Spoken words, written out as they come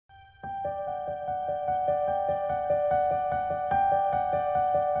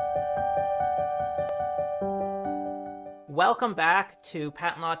Welcome back to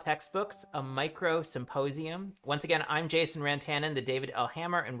Patent Law Textbooks, a micro symposium. Once again, I'm Jason Rantanen, the David L.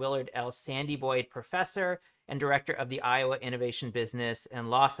 Hammer and Willard L. Sandy Boyd Professor and Director of the Iowa Innovation Business and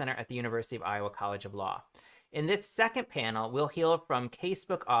Law Center at the University of Iowa College of Law. In this second panel, we'll hear from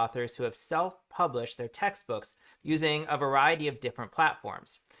casebook authors who have self-published their textbooks using a variety of different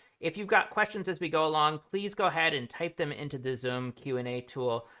platforms. If you've got questions as we go along, please go ahead and type them into the Zoom Q&A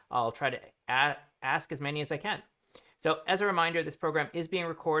tool. I'll try to ask as many as I can. So as a reminder, this program is being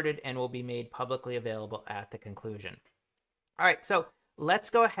recorded and will be made publicly available at the conclusion. All right, so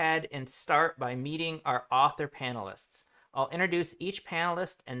let's go ahead and start by meeting our author panelists. I'll introduce each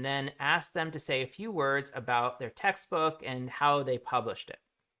panelist and then ask them to say a few words about their textbook and how they published it.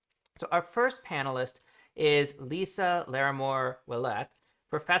 So our first panelist is Lisa Larimore-Willett,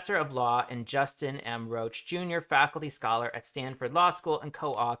 Professor of Law, and Justin M. Roach, Jr., Faculty Scholar at Stanford Law School and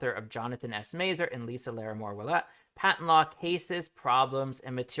co-author of Jonathan S. Mazur and Lisa Larimore-Willett, Patent Law Cases, Problems,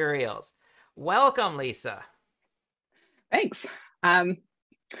 and Materials. Welcome, Lisa. Thanks.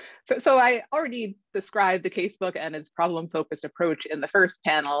 So I already described the casebook and its problem-focused approach in the first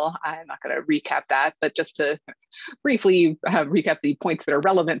panel. I'm not going to recap that, but just to briefly recap the points that are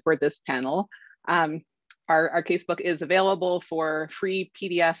relevant for this panel. Our casebook is available for free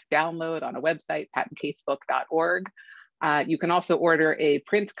PDF download on a website, patentcasebook.org. You can also order a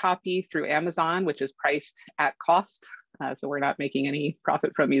print copy through Amazon, which is priced at cost. So we're not making any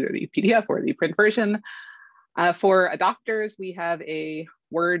profit from either the PDF or the print version. For adopters, we have a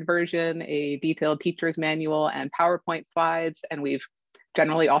Word version, a detailed teacher's manual, and PowerPoint slides. And we've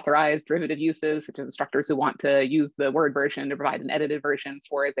generally authorized derivative uses, such as instructors who want to use the Word version to provide an edited version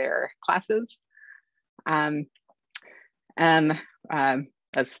for their classes. As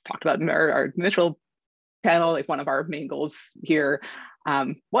talked about in our initial panel, like one of our main goals here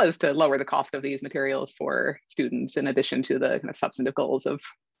was to lower the cost of these materials for students, in addition to the kind of substantive goals of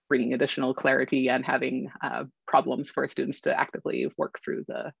bringing additional clarity and having problems for students to actively work through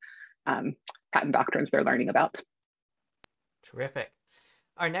the patent doctrines they're learning about. Terrific.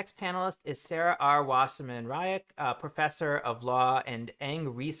 Our next panelist is Sarah R. Wasserman-Ryack, Professor of Law and Eng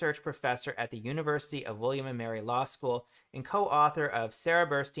Research Professor at the University of William & Mary Law School and co-author of Sarah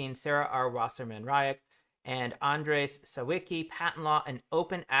Burstein, Sarah R. Wasserman-Ryack, and Andres Sawicki, Patent Law and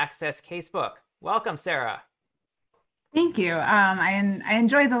Open Access Casebook. Welcome, Sarah. Thank you. I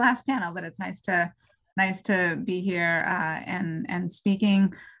enjoyed the last panel, but it's nice to be here and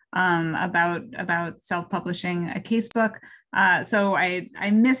speaking about self-publishing a casebook. So I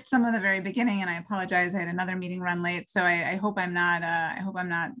missed some of the very beginning, and I apologize. I had another meeting run late, so I hope I'm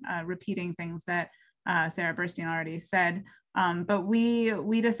not repeating things that Sarah Burstein already said. But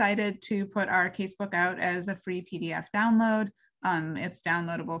we decided to put our casebook out as a free PDF download. It's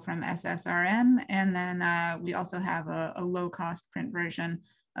downloadable from SSRN, and then we also have a low-cost print version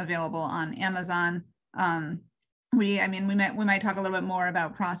available on Amazon. We might talk a little bit more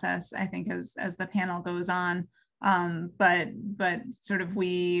about process, I think, as the panel goes on. But sort of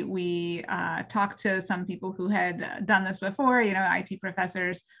we talked to some people who had done this before. You know, IP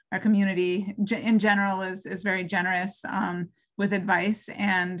professors, our community in general is very generous with advice,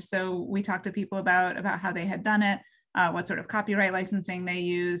 and so we talked to people about how they had done it. What sort of copyright licensing they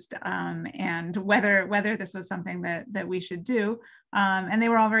used, and whether this was something that we should do. And they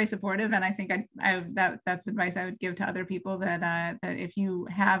were all very supportive. And I think that's advice I would give to other people, that if you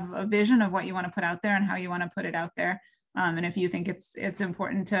have a vision of what you want to put out there and how you want to put it out there, and if you think it's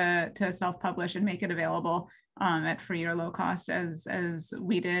important to self-publish and make it available at free or low cost, as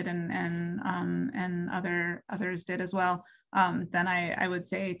we did and others did as well, then I would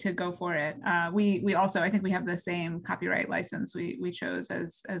say to go for it. We also, I think we have the same copyright license we chose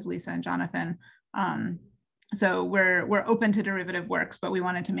as Lisa and Jonathan. So we're open to derivative works, but we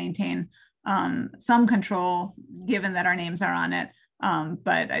wanted to maintain some control given that our names are on it.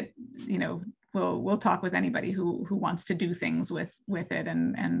 But we'll talk with anybody who wants to do things with it,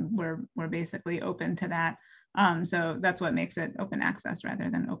 and we're basically open to that. So that's what makes it open access rather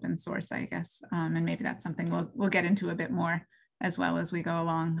than open source, I guess. And maybe that's something we'll get into a bit more as well as we go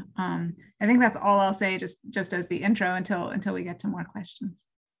along. I think that's all I'll say, just as the intro, until we get to more questions.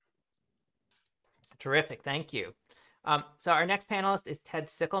 Terrific, thank you. So our next panelist is Ted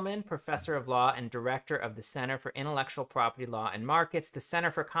Sickelman, Professor of Law and Director of the Center for Intellectual Property Law and Markets, the Center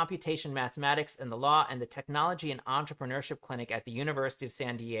for Computation Mathematics and the Law, and the Technology and Entrepreneurship Clinic at the University of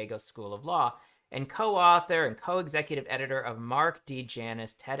San Diego School of Law, and co-author and co-executive editor of Mark D.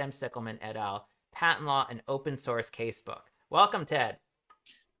 Janis, Ted M. Sickelman et al., Patent Law and Open Source Casebook. Welcome, Ted.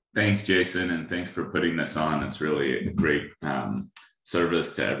 Thanks, Jason, and thanks for putting this on. It's really a great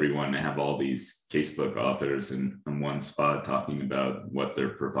service to everyone to have all these casebook authors in one spot talking about what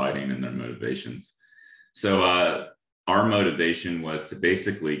they're providing and their motivations. So our motivation was to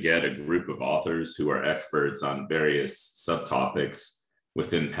basically get a group of authors who are experts on various subtopics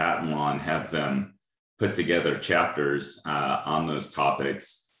within patent law and have them put together chapters on those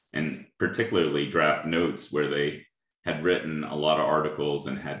topics, and particularly draft notes where they had written a lot of articles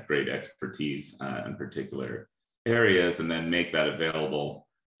and had great expertise in particular areas, and then make that available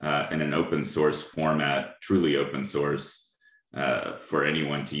in an open source format, truly open source for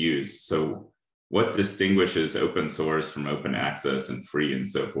anyone to use. So what distinguishes open source from open access and free and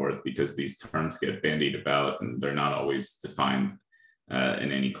so forth, because these terms get bandied about and they're not always defined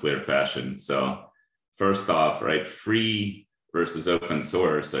in any clear fashion. So first off, right, free versus open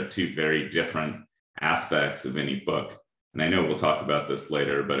source are two very different aspects of any book. And I know we'll talk about this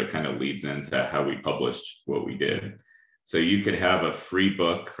later, but it kind of leads into how we published what we did. So you could have a free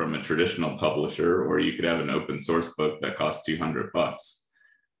book from a traditional publisher, or you could have an open source book that costs $200.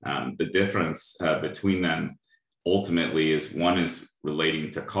 The difference between them ultimately is one is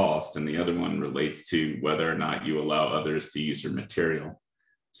relating to cost and the other one relates to whether or not you allow others to use your material.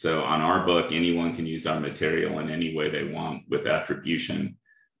 So on our book, anyone can use our material in any way they want with attribution.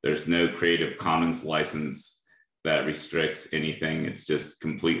 There's no Creative Commons license that restricts anything. It's just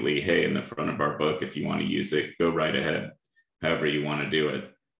completely, hey, in the front of our book, if you want to use it, go right ahead, however you want to do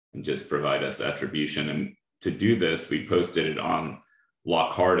it, and just provide us attribution. And to do this, we posted it on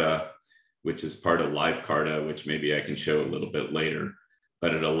La Carta, which is part of Live Carta, which maybe I can show a little bit later,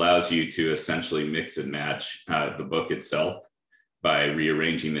 but it allows you to essentially mix and match the book itself by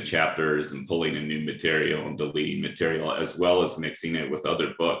rearranging the chapters and pulling in new material and deleting material, as well as mixing it with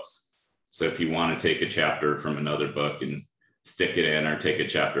other books. So if you want to take a chapter from another book and stick it in, or take a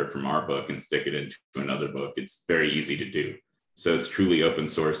chapter from our book and stick it into another book, it's very easy to do. So it's truly open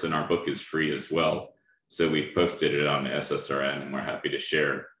source, and our book is free as well. So we've posted it on SSRN, and we're happy to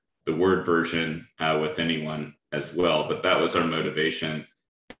share the Word version with anyone as well. But that was our motivation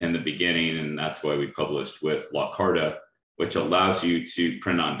in the beginning, and that's why we published with La Carta, which allows you to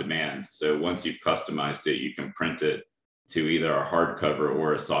print on demand. So once you've customized it, you can print it to either a hardcover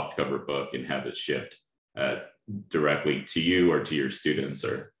or a softcover book and have it shipped directly to you or to your students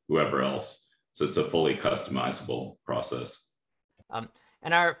or whoever else. So it's a fully customizable process.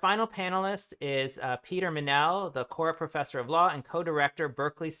 And our final panelist is Peter Minnell, the Cora Professor of Law and co-director,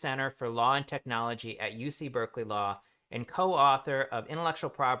 Berkeley Center for Law and Technology at UC Berkeley Law, and co-author of Intellectual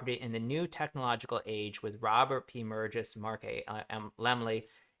Property in the New Technological Age with Robert P. Murgis, Mark A. Lemley,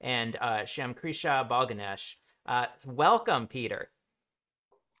 and Shamkrisha Balganesh. Welcome, Peter.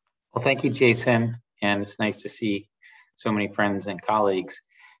 Well, thank you, Jason. And it's nice to see so many friends and colleagues.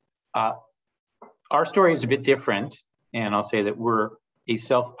 Our story is a bit different. And I'll say that we're a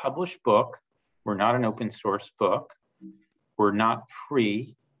self-published book. We're not an open source book. We're not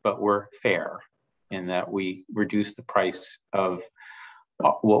free, but we're fair in that we reduce the price of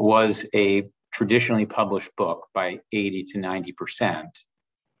what was a traditionally published book by 80 to 90%.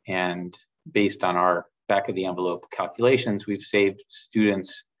 And based on our back of the envelope calculations, we've saved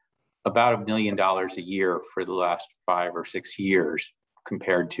students about $1 million a year for the last 5 or 6 years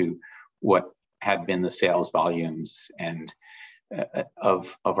compared to what had been the sales volumes and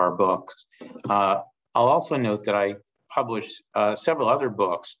of our books. I'll also note that I published several other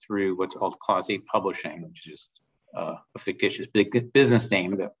books through what's called Clause 8 Publishing, which is a fictitious business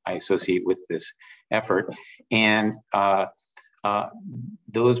name that I associate with this effort. And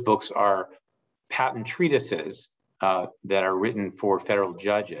those books are patent treatises that are written for federal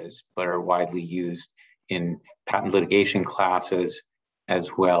judges, but are widely used in patent litigation classes,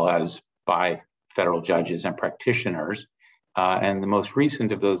 as well as by federal judges and practitioners. And the most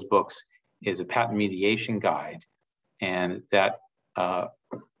recent of those books is a patent mediation guide, and that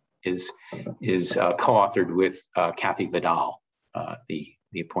is co-authored with Kathy Vidal, the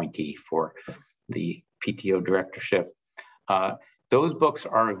appointee for the PTO directorship. Those books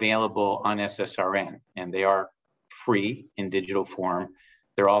are available on SSRN, and they are free in digital form.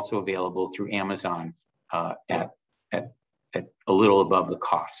 They're also available through Amazon at a little above the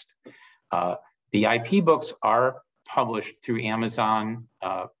cost. The IP books are published through Amazon,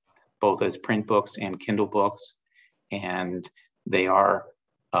 both as print books and Kindle books, and they are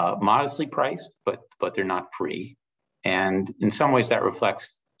modestly priced, but they're not free. And in some ways that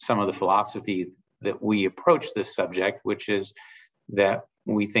reflects some of the philosophy that we approach this subject, which is that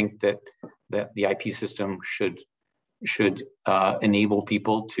we think that the IP system should enable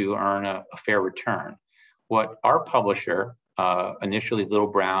people to earn a fair return. What our publisher, initially Little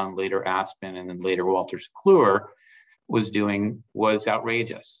Brown, later Aspen, and then later Walter Kluwer, was doing was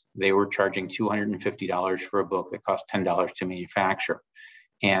outrageous. They were charging $250 for a book that cost $10 to manufacture.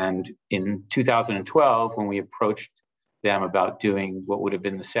 And in 2012, when we approached them about doing what would have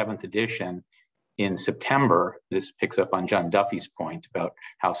been the 7th edition in September, this picks up on John Duffy's point about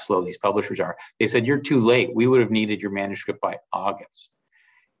how slow these publishers are. They said, "You're too late. We would have needed your manuscript by August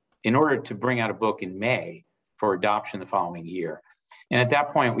in order to bring out a book in May for adoption the following year." And at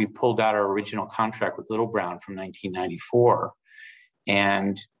that point, we pulled out our original contract with Little Brown from 1994,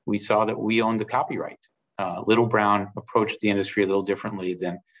 and we saw that we owned the copyright. Little Brown approached the industry a little differently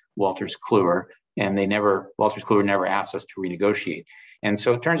than Wolters Kluwer, and Wolters Kluwer never asked us to renegotiate. And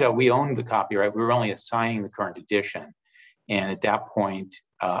so it turns out we owned the copyright. We were only assigning the current edition. And at that point,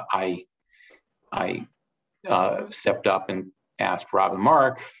 I stepped up and asked Rob and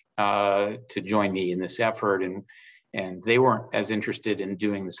Mark to join me in this effort. And they weren't as interested in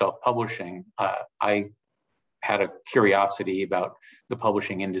doing the self-publishing. I had a curiosity about the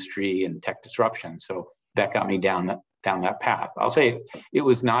publishing industry and tech disruption. So that got me down that path. I'll say it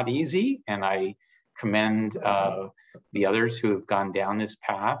was not easy, and I commend the others who have gone down this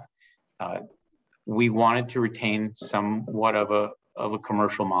path. We wanted to retain somewhat of a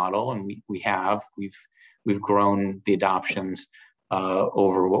commercial model, and we've grown the adoptions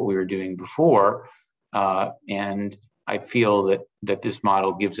over what we were doing before, and I feel that this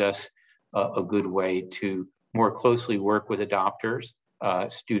model gives us a good way to more closely work with adopters.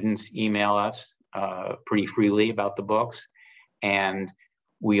 Students email us pretty freely about the books, and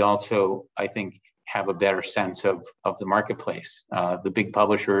we also, I think, have a better sense of the marketplace. The big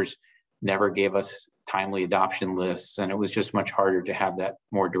publishers never gave us timely adoption lists, and it was just much harder to have that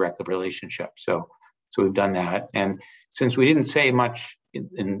more direct relationship. So we've done that. And since we didn't say much,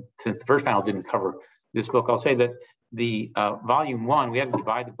 since the first panel didn't cover this book, I'll say that the volume 1, we had to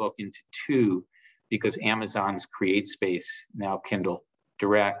divide the book into 2 because Amazon's CreateSpace, now Kindle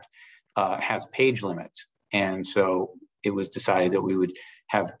Direct, has page limits. And so it was decided that we would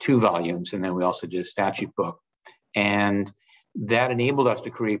have 2 volumes, and then we also did a statute book. And that enabled us to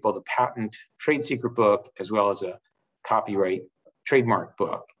create both a patent trade secret book as well as a copyright trademark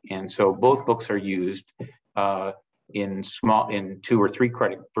book. And so both books are used in 2 or 3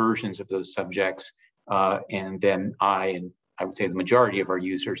 credit versions of those subjects. And then I would say the majority of our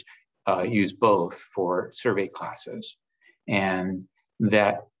users use both for survey classes. And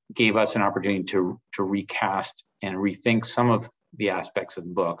that gave us an opportunity to recast and rethink some of the aspects of the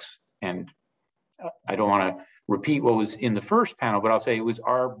books. And I don't want to repeat what was in the first panel, but I'll say it was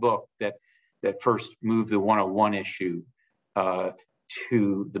our book that first moved the 101 issue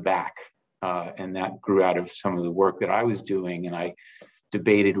to the back. And that grew out of some of the work that I was doing. And I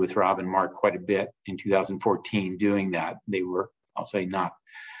debated with Rob and Mark quite a bit in 2014 doing that. They were, I'll say, not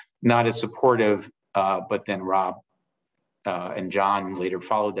as supportive, but then Rob and John later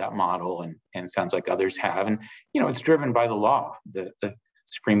followed that model, and it sounds like others have. And, it's driven by the law. The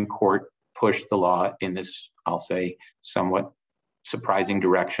Supreme Court pushed the law in this, I'll say, somewhat surprising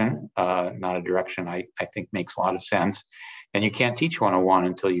direction, not a direction I think makes a lot of sense. And you can't teach 101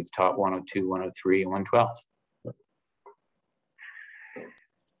 until you've taught 102, 103, and 112.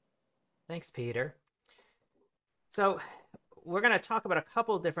 Thanks, Peter. So we're going to talk about a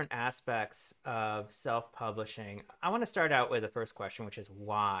couple of different aspects of self-publishing. I want to start out with the first question, which is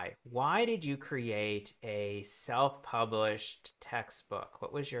why? Why did you create a self-published textbook?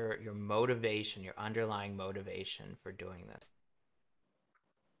 What was your motivation, your underlying motivation for doing this?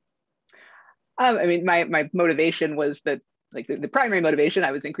 I mean, my motivation was that, like, the primary motivation,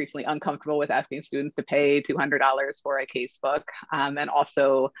 I was increasingly uncomfortable with asking students to pay $200 for a casebook, and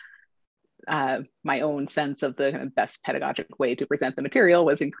also my own sense of the best pedagogic way to present the material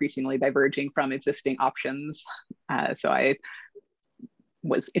was increasingly diverging from existing options. So I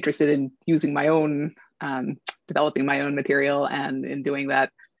was interested in using my own, developing my own material, and in doing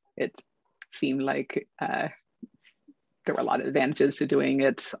that, it seemed like there were a lot of advantages to doing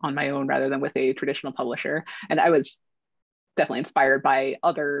it on my own rather than with a traditional publisher. And I was definitely inspired by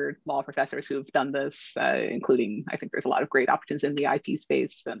other law professors who've done this, including, I think there's a lot of great options in the IP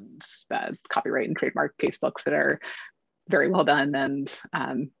space and copyright and trademark casebooks that are very well done and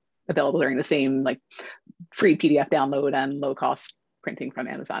available during the same free PDF download and low cost printing from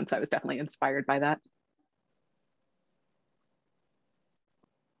Amazon. So I was definitely inspired by that.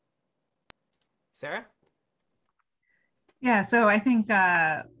 Sarah? Yeah, so I think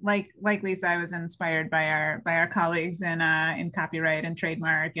like Lisa, I was inspired by our colleagues in copyright and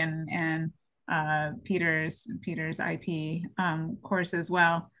trademark and Peter's IP course as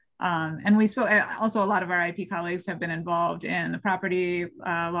well. And we spoke, also a lot of our IP colleagues have been involved in the property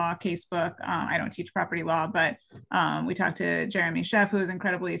law casebook. I don't teach property law, but we talked to Jeremy Sheff, who's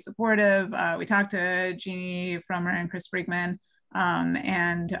incredibly supportive. We talked to Jeannie Frommer and Chris Brigman,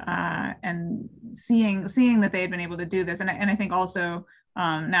 and seeing that they had been able to do this. And I think also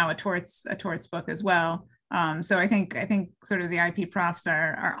now a torts book as well. So I think sort of the IP profs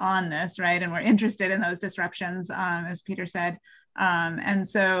are on this, right? And we're interested in those disruptions, as Peter said. And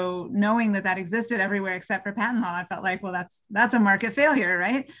so knowing that existed everywhere except for patent law, I felt like, well, that's a market failure,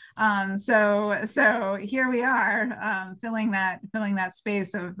 right? So here we are, filling that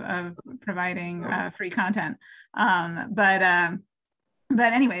space of providing free content. But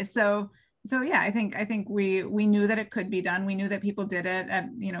anyway, so yeah, I think we knew that it could be done. We knew that people did it at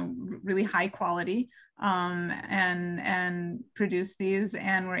really high quality, and produce these,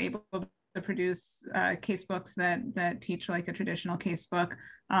 and were able to produce casebooks that teach like a traditional casebook.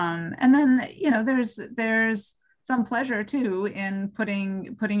 And then there's some pleasure too in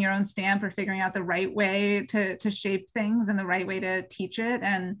putting your own stamp or figuring out the right way to shape things and the right way to teach it,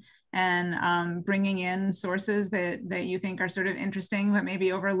 and bringing in sources that you think are sort of interesting but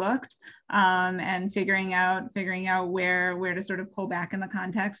maybe overlooked, and figuring out where to sort of pull back in the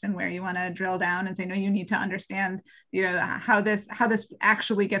context and where you want to drill down and say, no, you need to understand how this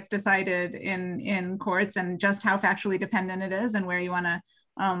actually gets decided in courts, and just how factually dependent it is, and where you want to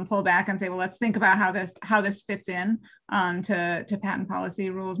pull back and say, well, let's think about how this fits in to patent policy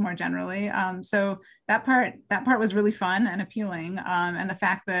rules more generally. So that part was really fun and appealing, and the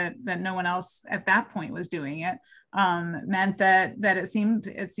fact that no one else at that point was doing it meant that it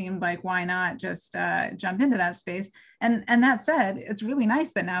seemed like, why not just jump into that space. And that said, it's really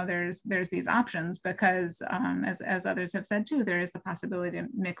nice that now there's these options, because as others have said too, there is the possibility to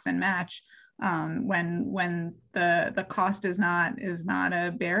mix and match. When the cost is not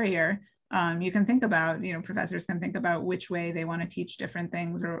a barrier, you can think about, professors can think about which way they want to teach different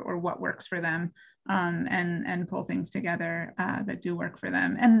things, or what works for them, and pull things together that do work for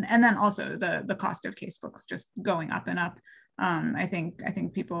them. And then also the cost of casebooks just going up and up. I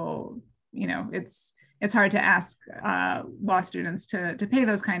think people, it's hard to ask law students to pay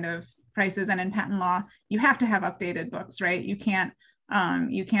those kind of prices. And in patent law, you have to have updated books, right? You can't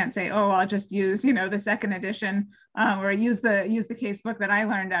say, oh, I'll just use, the second edition, or use the casebook that I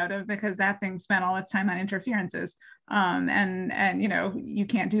learned out of, because that thing spent all its time on interferences. And you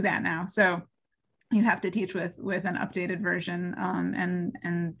can't do that now. So you have to teach with an updated version,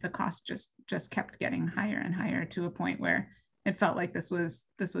 and the cost just kept getting higher and higher, to a point where it felt like this was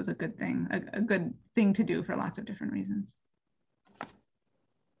a good thing, a good thing to do for lots of different reasons.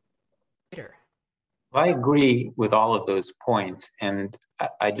 Peter. I agree with all of those points, and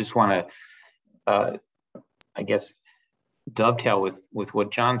I just want to, I guess, dovetail with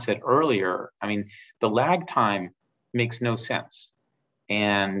what John said earlier. I mean, the lag time makes no sense,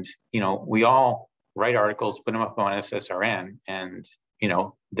 and we all write articles, put them up on SSRN, and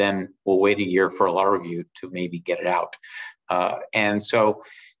then we'll wait a year for a law review to maybe get it out, and so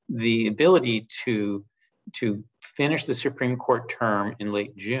the ability to finish the Supreme Court term in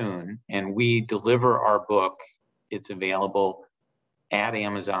late June, and we deliver our book, it's available at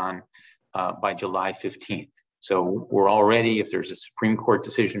Amazon by July 15th. So we're already, if there's a Supreme Court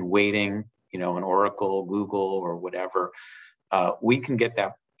decision waiting, an Oracle, Google, or whatever, we can get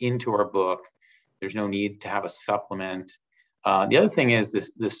that into our book. There's no need to have a supplement. The other thing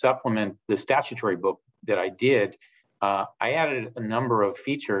is the supplement, the statutory book that I did, I added a number of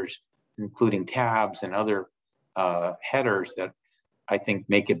features, including tabs and other headers that I think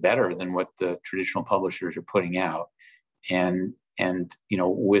make it better than what the traditional publishers are putting out. And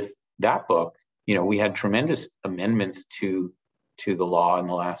with that book, we had tremendous amendments to the law in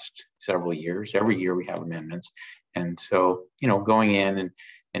the last several years. Every year we have amendments. And so, going in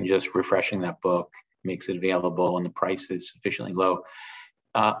and just refreshing that book makes it available, and the price is sufficiently low.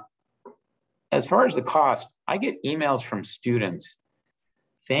 As far as the cost, I get emails from students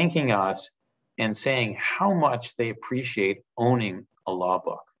thanking us and saying how much they appreciate owning a law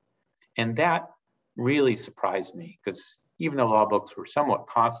book. And that really surprised me, because even though law books were somewhat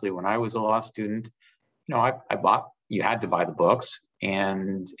costly when I was a law student, you had to buy the books.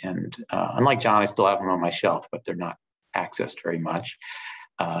 And unlike John, I still have them on my shelf, but they're not accessed very much,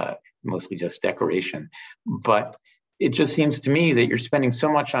 mostly just decoration. But it just seems to me that you're spending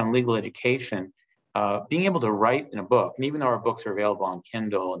so much on legal education, being able to write in a book, and even though our books are available on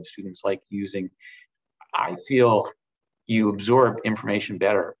Kindle and students like using, I feel you absorb information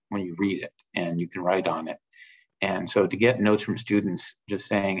better when you read it and you can write on it. And so to get notes from students just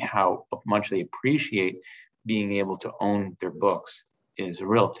saying how much they appreciate being able to own their books is a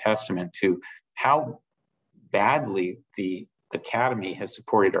real testament to how badly the Academy has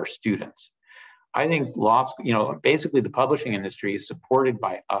supported our students. I think basically the publishing industry is supported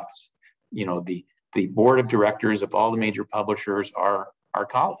by us. The board of directors of all the major publishers are our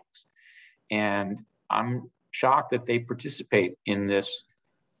colleagues. And I'm shocked that they participate in this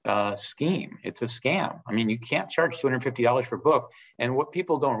scheme. It's a scam. I mean, you can't charge $250 for a book. And what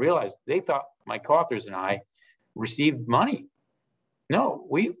people don't realize, they thought my co-authors and I received money. No,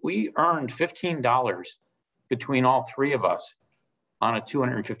 we earned $15 between all three of us on a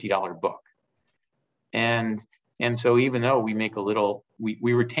 $250 book. And so even though we make a little,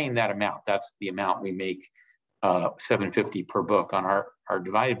 we retain that amount. That's the amount we make, $750 per book on our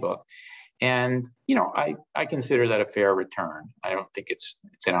divided book. And, I consider that a fair return. I don't think it's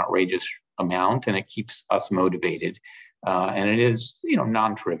an outrageous amount, and it keeps us motivated. And it is,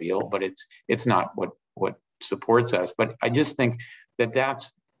 non-trivial, but it's not what supports us. But I just think that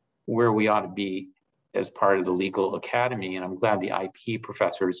that's where we ought to be as part of the legal academy. And I'm glad the IP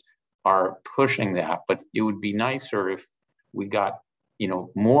professors are pushing that, but it would be nicer if we got,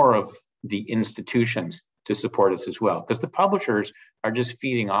 more of the institutions to support us as well, because the publishers are just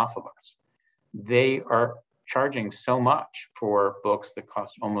feeding off of us. They are charging so much for books that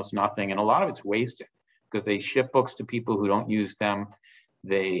cost almost nothing. And a lot of it's wasted because they ship books to people who don't use them.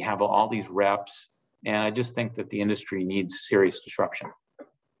 They have all these reps. And I just think that the industry needs serious disruption.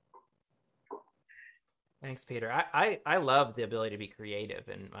 Thanks, Peter. I love the ability to be creative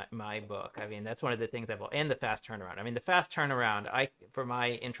in my book. I mean, that's one of the things and the fast turnaround. I mean, the fast turnaround, for my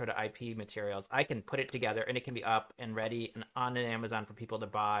intro to IP materials, I can put it together and it can be up and ready and on Amazon for people to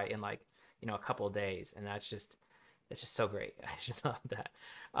buy in a couple of days. And that's just so great. I just love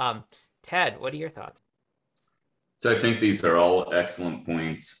that. Ted, what are your thoughts? So I think these are all excellent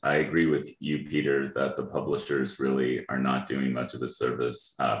points. I agree with you, Peter, that the publishers really are not doing much of a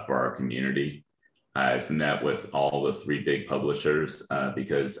service for our community. I've met with all the three big publishers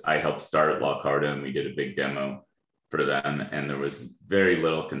because I helped start La Carta, and we did a big demo for them. And there was very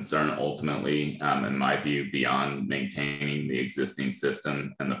little concern ultimately, in my view, beyond maintaining the existing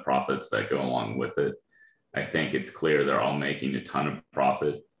system and the profits that go along with it. I think it's clear they're all making a ton of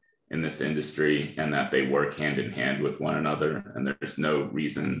profit in this industry and that they work hand in hand with one another. And there's no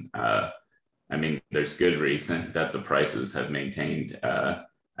reason, there's good reason that the prices have maintained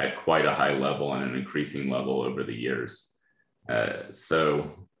at quite a high level and an increasing level over the years.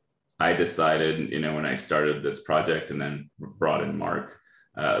 So I decided, when I started this project and then brought in Mark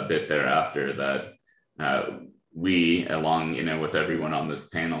a bit thereafter, that we, along, with everyone on this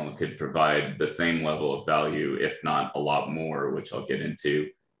panel, could provide the same level of value, if not a lot more, which I'll get into,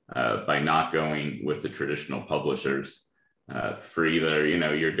 by not going with the traditional publishers for either,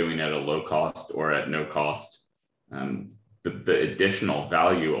 you're doing it at a low cost or at no cost. The additional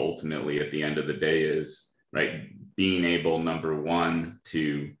value ultimately at the end of the day is, right, being able, number one,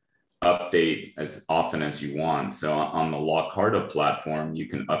 to update as often as you want. So on the La Carta platform, you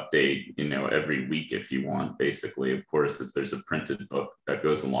can update, every week if you want, basically. Of course, if there's a printed book that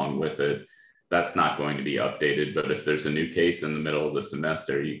goes along with it, that's not going to be updated. But if there's a new case in the middle of the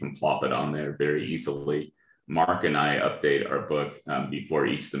semester, you can plop it on there very easily. Mark and I update our book before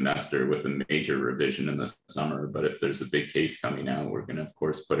each semester with a major revision in the summer. But if there's a big case coming out, we're going to, of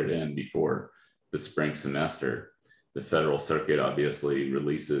course, put it in before the spring semester. The Federal Circuit obviously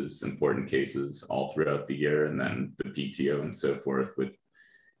releases important cases all throughout the year, and then the PTO and so forth with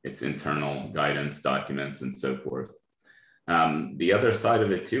its internal guidance documents and so forth. The other side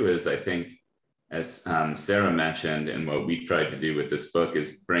of it too is, I think, as Sarah mentioned, and what we tried to do with this book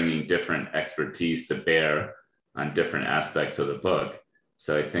is bringing different expertise to bear on different aspects of the book.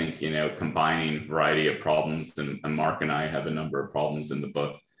 So I think, combining variety of problems, and Mark and I have a number of problems in the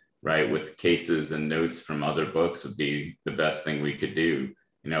book, right, with cases and notes from other books would be the best thing we could do.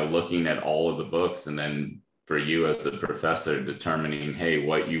 Looking at all of the books, and then for you as a professor, determining, hey,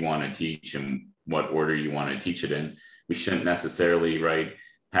 what you want to teach and what order you want to teach it in. We shouldn't necessarily, right,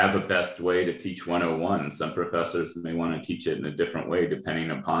 have a best way to teach 101. Some professors may want to teach it in a different way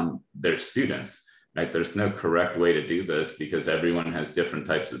depending upon their students, right? There's no correct way to do this because everyone has different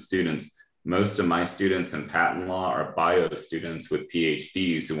types of students. Most of my students in patent law are bio students with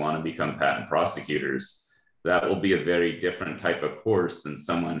PhDs who want to become patent prosecutors. That will be a very different type of course than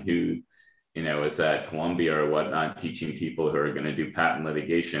someone who, is at Columbia or whatnot, teaching people who are going to do patent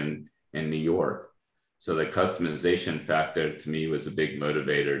litigation in New York. So the customization factor to me was a big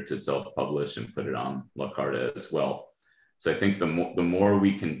motivator to self-publish and put it on La Carta as well. So I think the more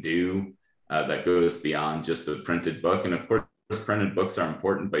we can do that goes beyond just the printed book. And of course, printed books are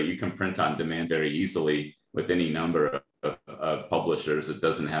important, but you can print on demand very easily with any number of publishers. It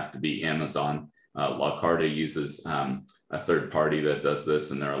doesn't have to be Amazon. La Carta uses a third party that does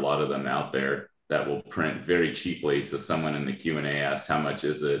this, and there are a lot of them out there that will print very cheaply. So someone in the Q&A asked, how much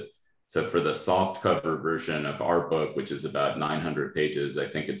is it? So for the soft cover version of our book, which is about 900 pages, I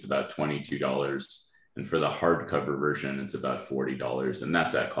think it's about $22. And for the hardcover version, it's about $40, and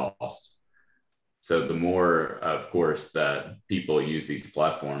that's at cost. So the more, of course, that people use these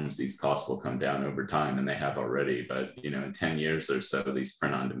platforms, these costs will come down over time, and they have already. But in 10 years or so, these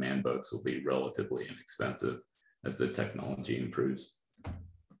print-on-demand books will be relatively inexpensive as the technology improves.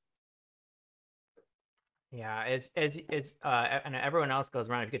 Yeah, and everyone else goes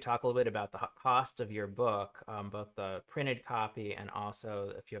around. If you could talk a little bit about the cost of your book, both the printed copy and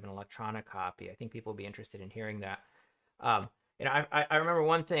also if you have an electronic copy. I think people will be interested in hearing that. I remember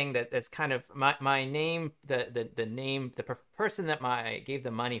one thing that's kind of my name, the person that gave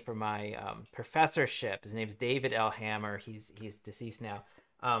the money for my professorship. His name's David L. Hammer. He's deceased now,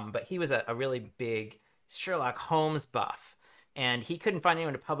 but he was a really big Sherlock Holmes buff. And he couldn't find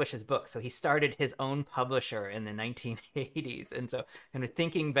anyone to publish his book, so he started his own publisher in the 1980s. And so, kind of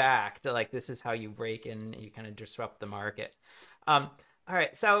thinking back to this is how you break in, you kind of disrupt the market. All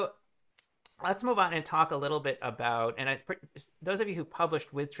right, so let's move on and talk a little bit about, and those of you who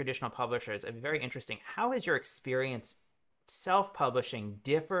published with traditional publishers, it'd be very interesting. How has your experience self-publishing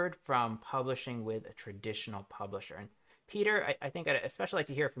differed from publishing with a traditional publisher? And Peter, I think I'd especially like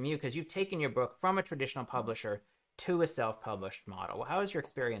to hear from you because you've taken your book from a traditional publisher to a self-published model. How has your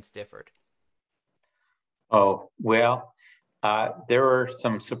experience differed? Oh, well, there were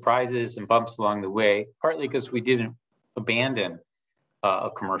some surprises and bumps along the way, partly because we didn't abandon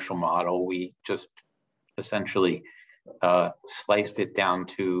a commercial model. We just essentially sliced it down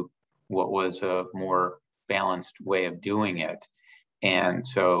to what was a more balanced way of doing it. And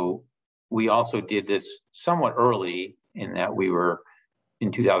so we also did this somewhat early in that we were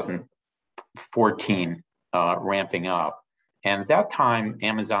in 2014 ramping up. And at that time,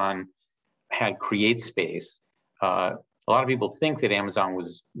 Amazon had CreateSpace. A lot of people think that Amazon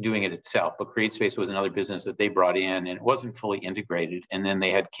was doing it itself, but CreateSpace was another business that they brought in, and it wasn't fully integrated. And then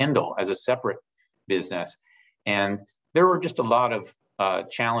they had Kindle as a separate business. And there were just a lot of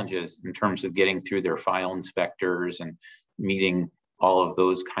challenges in terms of getting through their file inspectors and meeting all of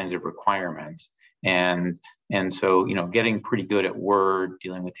those kinds of requirements. And so, getting pretty good at Word,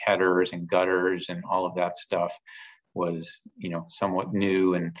 dealing with headers and gutters and all of that stuff was, somewhat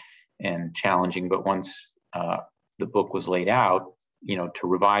new and challenging. But once the book was laid out, to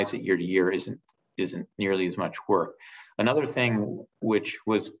revise it year to year isn't nearly as much work. Another thing which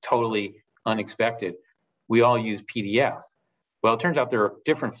was totally unexpected, we all use PDF. Well, it turns out there are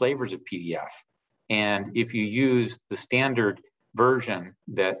different flavors of PDF. And if you use the standard version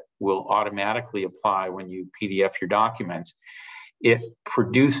that will automatically apply when you PDF your documents, it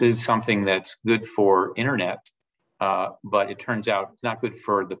produces something that's good for internet, but it turns out it's not good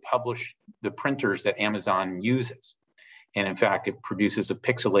for the printers that Amazon uses. And in fact, it produces a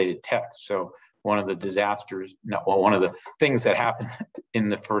pixelated text. So one of the things that happened in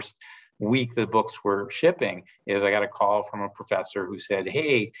the first week the books were shipping is I got a call from a professor who said,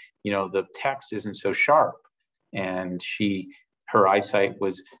 hey, the text isn't so sharp. And her eyesight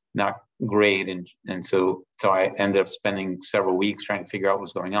was not great. And so I ended up spending several weeks trying to figure out what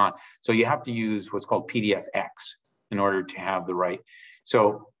was going on. So you have to use what's called PDFX in order to have the right.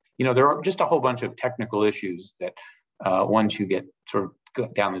 So, there are just a whole bunch of technical issues that once you get sort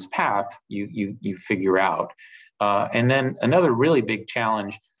of down this path, you figure out. And then another really big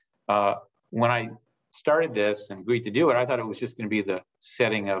challenge, when I started this and agreed to do it, I thought it was just going to be the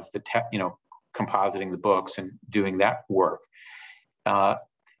setting of the compositing the books and doing that work.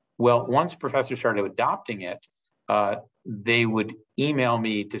 Well, once professors started adopting it, they would email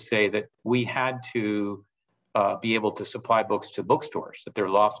me to say that we had to be able to supply books to bookstores, that their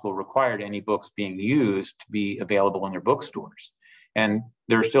law school required any books being used to be available in their bookstores. And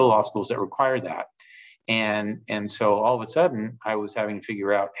there are still law schools that require that. And so all of a sudden, I was having to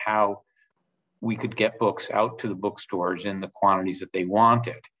figure out how we could get books out to the bookstores in the quantities that they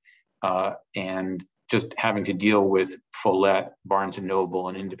wanted. And just having to deal with Follett, Barnes & Noble,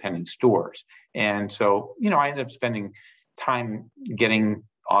 and independent stores. And so, I ended up spending time getting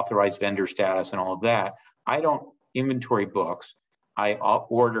authorized vendor status and all of that. I don't inventory books. I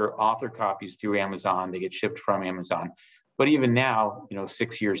order author copies through Amazon. They get shipped from Amazon. But even now,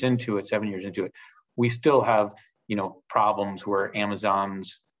 7 years into it, we still have, problems where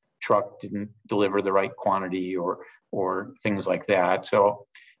Amazon's truck didn't deliver the right quantity or things like that. So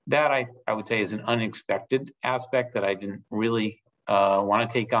that I would say is an unexpected aspect that I didn't really want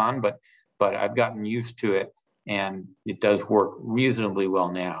to take on, but I've gotten used to it. and it does work reasonably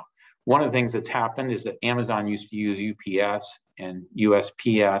well now. One of the things that's happened is that Amazon used to use UPS and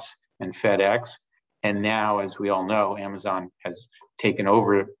USPS and FedEx, and now, as we all know, Amazon has taken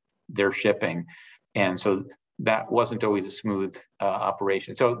over their shipping, and so that wasn't always a smooth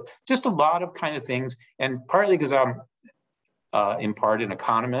operation. So just a lot of kind of things, and partly because I'm in part an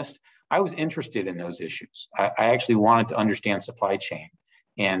economist, I was interested in those issues. I actually wanted to understand supply chain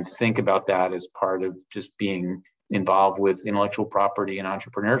and think about that as part of just being involved with intellectual property and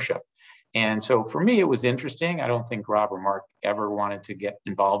entrepreneurship. And so for me, it was interesting. I don't think Rob or Mark ever wanted to get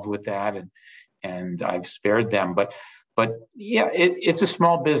involved with that, and I've spared them. But yeah, it's a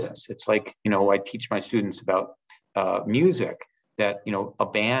small business. It's like, I teach my students about music, that a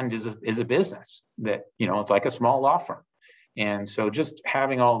band is a business, that it's like a small law firm. And so just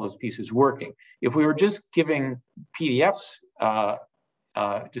having all those pieces working. If we were just giving PDFs,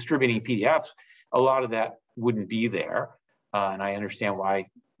 distributing PDFs, a lot of that wouldn't be there. And I understand why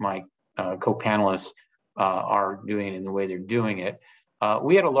my co-panelists are doing it in the way they're doing it.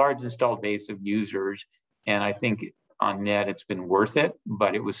 We had a large installed base of users, and I think on net it's been worth it,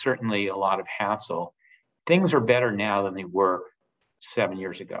 but it was certainly a lot of hassle. Things are better now than they were 7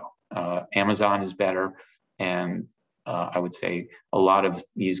 years ago. Amazon is better, and I would say a lot of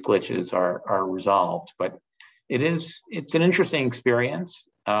these glitches are resolved, but it's an interesting experience.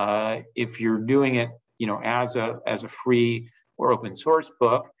 If you're doing it, as a free or open source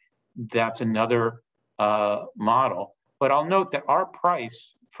book, that's another model. But I'll note that our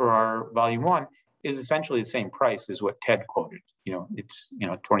price for our volume 1 is essentially the same price as what Ted quoted. It's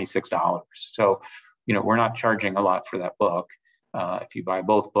 $26. So we're not charging a lot for that book. If you buy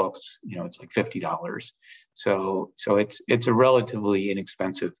both books, it's like $50. So it's a relatively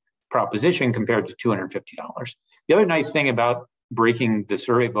inexpensive proposition compared to $250. The other nice thing about breaking the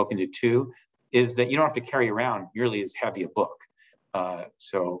survey book into two is that you don't have to carry around nearly as heavy a book.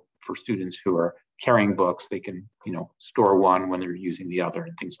 So for students who are carrying books, they can store one when they're using the other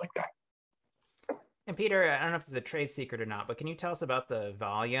and things like that. And Peter, I don't know if this is a trade secret or not, but can you tell us about the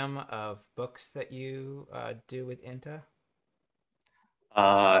volume of books that you do with INTA?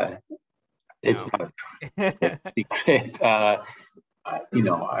 It's not a secret.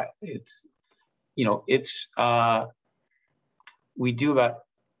 We do about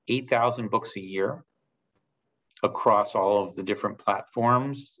 8,000 books a year across all of the different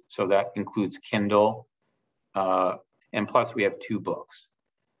platforms. So that includes Kindle, and plus we have 2 books.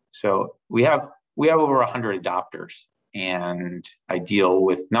 So we have over 100 adopters, and I deal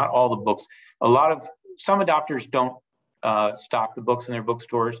with not all the books. Some adopters don't stock the books in their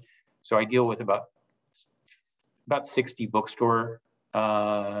bookstores. So I deal with about 60 bookstore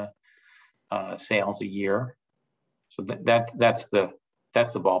sales a year. So that's the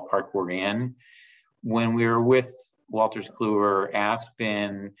ballpark we're in. When we were with Wolters Kluwer,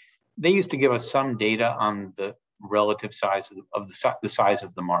 Aspen, they used to give us some data on the relative size of the size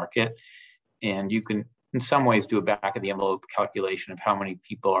of the market, and you can in some ways do a back of the envelope calculation of how many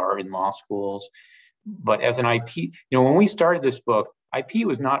people are in law schools. But as an IP, when we started this book, IP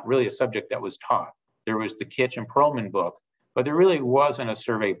was not really a subject that was taught. There was the Kitch and Perlman book, but there really wasn't a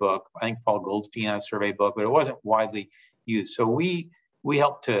survey book. I think Paul Goldstein had a survey book, but it wasn't widely used. So we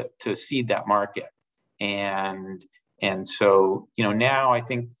helped to seed that market. And so, now I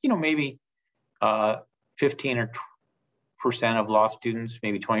think, maybe 15% of law students,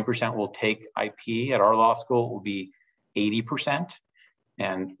 maybe 20% will take IP. At our law school, it will be 80%,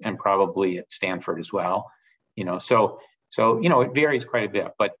 and probably at Stanford as well. So it varies quite a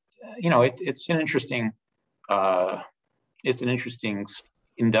bit, but it's an interesting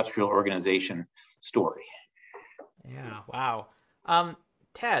industrial organization story. Yeah. Wow.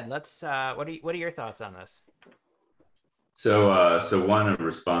 Ted, let's. What are your thoughts on this? So one, a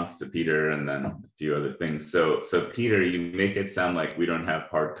response to Peter, and then a few other things. So Peter, you make it sound like we don't have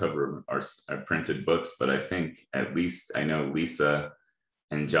hardcover or printed books, but I think at least I know Lisa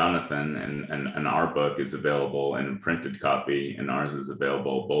and Jonathan and our book is available in a printed copy, and ours is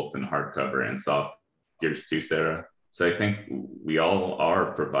available both in hardcover and soft. Yours too, Sarah. So I think we all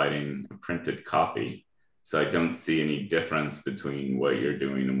are providing a printed copy. So I don't see any difference between what you're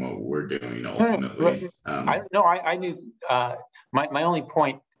doing and what we're doing ultimately. I knew my only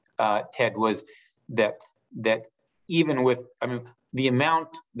point, Ted, was that even with, the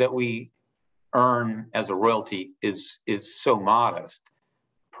amount that we earn as a royalty is so modest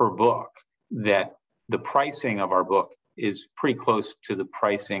per book that the pricing of our book is pretty close to the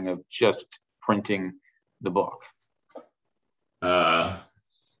pricing of just printing the book.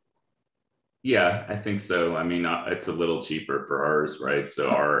 Yeah, I think so. I mean, it's a little cheaper for ours, right?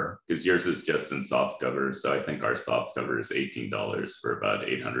 So because yours is just in soft cover. So I think our soft cover is $18 for about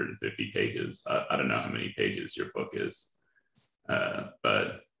 850 pages. I don't know how many pages your book is,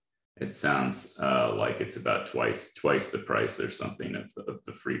 but it sounds like it's about twice the price or something of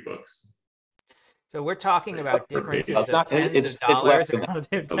the free books. So we're talking about differences It's not, of tens of it's less dollars than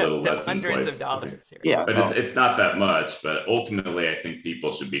relative A little to less than hundreds twice. of dollars here. Yeah. But it's not that much. But ultimately, I think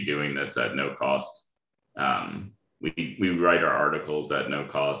people should be doing this at no cost. We write our articles at no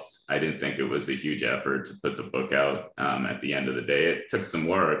cost. I didn't think it was a huge effort to put the book out. At the end of the day, it took some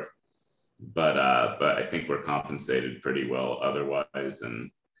work, but I think we're compensated pretty well otherwise,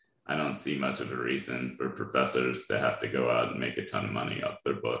 and I don't see much of a reason for professors to have to go out and make a ton of money off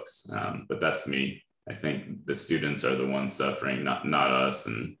their books. But that's me. I think the students are the ones suffering, not us,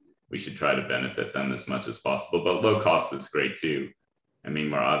 and we should try to benefit them as much as possible. But low cost is great too. I mean,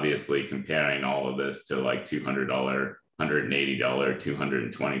 we're obviously comparing all of this to like $200, $180,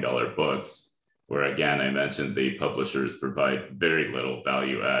 $220 books, where again, I mentioned the publishers provide very little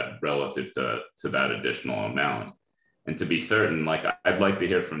value add relative to that additional amount. And to be certain, like I'd like to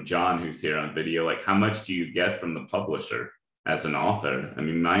hear from John, who's here on video, like how much do you get from the publisher as an author? I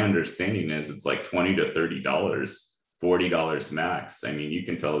mean, my understanding is it's like $20 to $30, $40 max. I mean, you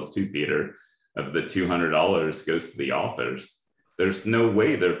can tell us too, Peter, of the $200 goes to the authors. There's no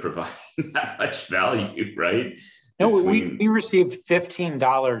way they're providing that much value, right? No, we received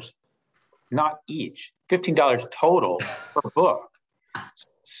 $15, not each, $15 total per book.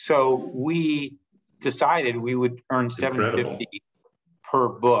 So we decided we would earn $750 per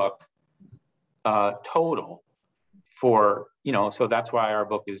book total for, so that's why our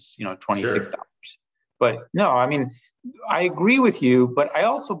book is, $26. Sure. But no, I mean, I agree with you, but I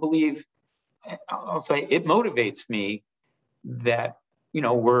also believe, I'll say it motivates me that,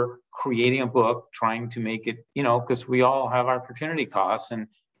 we're creating a book, trying to make it, because we all have opportunity costs, and,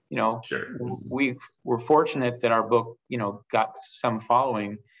 sure. we're fortunate that our book, got some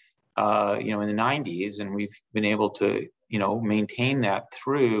following, in the 90s, and we've been able to, maintain that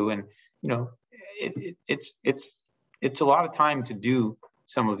through, and, it's a lot of time to do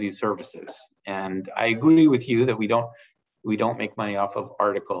some of these services. And I agree with you that we don't make money off of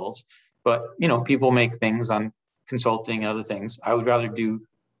articles, but, people make things on consulting and other things. I would rather do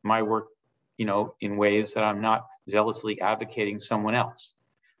my work, in ways that I'm not zealously advocating someone else.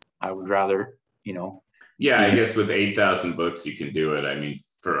 I would rather, Yeah, I guess with 8,000 books, you can do it. I mean,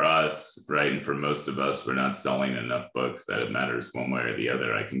 for us, right, and for most of us, we're not selling enough books that it matters one way or the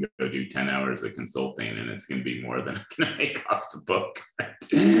other. I can go do 10 hours of consulting and it's going to be more than I'm going to make off the book.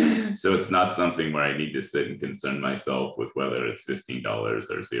 Right? So it's not something where I need to sit and concern myself with whether it's $15 or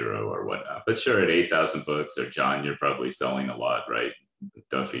 $0 or whatnot. But sure, at 8,000 books, or John, you're probably selling a lot, right?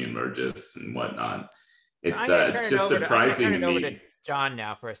 Duffy and Burgess and whatnot. It's just surprising to me. John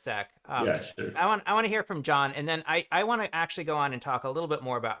now for a sec. Yeah, sure. I want to hear from John, and then I want to actually go on and talk a little bit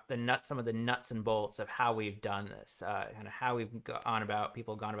more about some of the nuts and bolts of how we've done this, kind of how we've gone about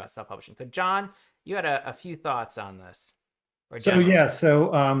self-publishing. So John, you had a few thoughts on this. Ted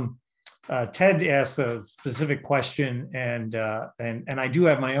asked a specific question, and I do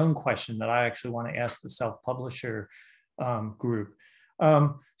have my own question that I actually want to ask the self-publisher group.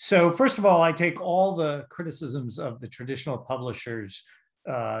 So first of all, I take all the criticisms of the traditional publishers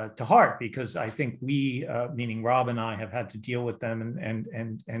to heart, because I think we, meaning Rob and I, have had to deal with them,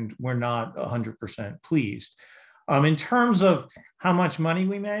 and we're not 100% pleased. In terms of how much money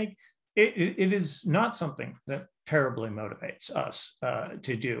we make, it is not something that terribly motivates us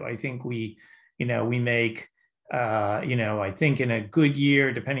to do. I think we make, I think in a good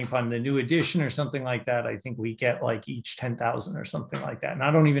year, depending upon the new edition or something like that, I think we get like each 10,000 or something like that. And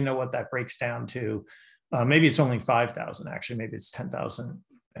I don't even know what that breaks down to. Maybe it's only 5,000, actually, maybe it's 10,000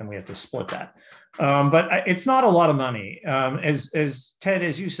 and we have to split that. But it's not a lot of money. As Ted,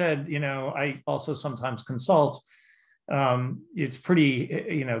 as you said, I also sometimes consult. It's pretty,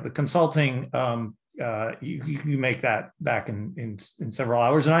 the consulting, you make that back in several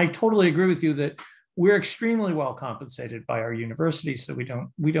hours. And I totally agree with you that we're extremely well compensated by our university, so we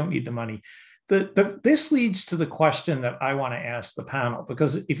don't need the money. This leads to the question that I want to ask the panel,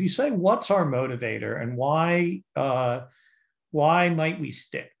 because if you say what's our motivator and why might we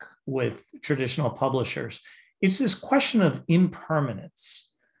stick with traditional publishers, it's this question of impermanence,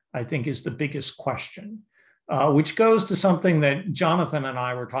 I think, is the biggest question, which goes to something that Jonathan and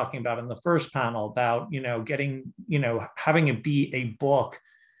I were talking about in the first panel about, getting, having it be a book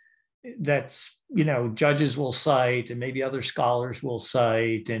that's, judges will cite and maybe other scholars will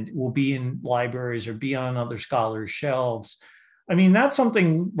cite and will be in libraries or be on other scholars' shelves. I mean, that's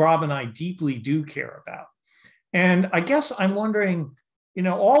something Rob and I deeply do care about. And I guess I'm wondering, you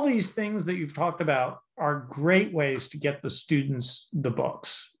know, all these things that you've talked about are great ways to get the students the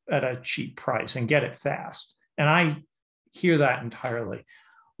books at a cheap price and get it fast. And I hear that entirely.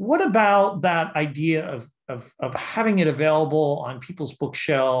 What about that idea of having it available on people's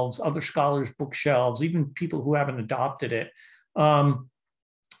bookshelves, other scholars' bookshelves, even people who haven't adopted it,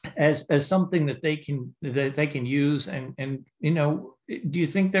 as something that they can use? And you know, do you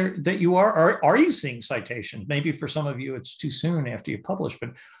think that you are you seeing citations? Maybe for some of you it's too soon after you publish,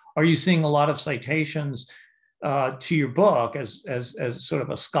 but are you seeing a lot of citations to your book as sort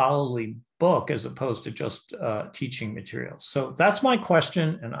of a scholarly book as opposed to just teaching materials? So that's my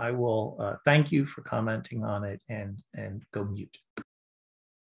question, and I will thank you for commenting on it and go mute.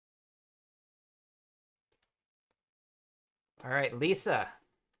 All right, Lisa.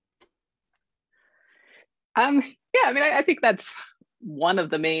 Yeah, I mean, I think that's one of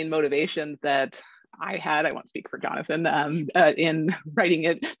the main motivations that I had. I won't speak for Jonathan in writing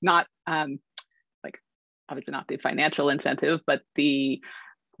it. Not like obviously not the financial incentive, but the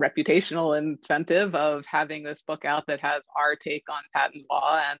reputational incentive of having this book out that has our take on patent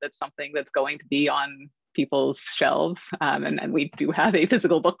law, and that's something that's going to be on people's shelves. And we do have a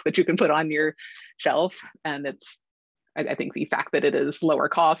physical book that you can put on your shelf, and it's, I think the fact that it is lower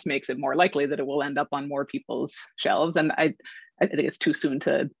cost makes it more likely that it will end up on more people's shelves. And I think it's too soon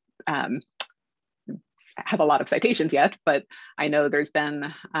to have a lot of citations yet, but I know there's been,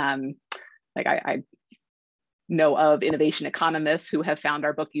 like I know of innovation economists who have found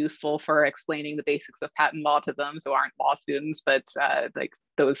our book useful for explaining the basics of patent law to them, so aren't law students, but like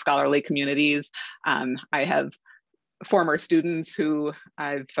those scholarly communities. I have former students who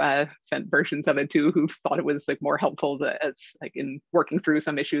I've sent versions of it to who thought it was like more helpful as like in working through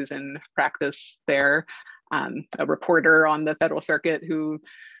some issues in practice there. A reporter on the federal circuit who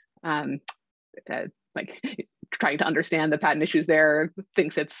like trying to understand the patent issues there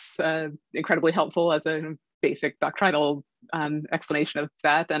thinks it's incredibly helpful as a basic doctrinal explanation of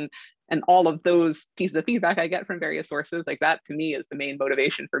that. And all of those pieces of feedback I get from various sources, like that to me is the main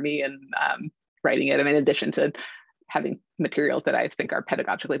motivation for me in writing it. I mean, in addition to having materials that I think are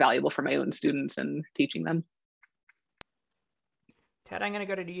pedagogically valuable for my own students and teaching them. Ted, I'm going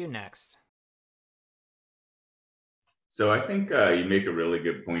to go to you next. So I think you make a really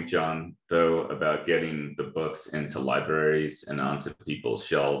good point, John, though, about getting the books into libraries and onto people's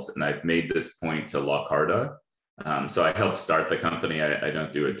shelves. And I've made this point to La Carta. So I helped start the company. I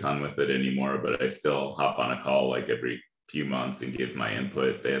don't do a ton with it anymore, but I still hop on a call like every few months and give my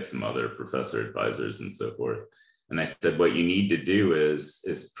input. They have some other professor advisors and so forth. And I said, what you need to do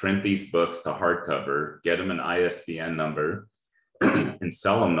is print these books to hardcover, get them an ISBN number, and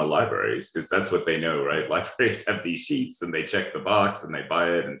sell them to libraries, because that's what they know, right? Libraries have these sheets and they check the box and they buy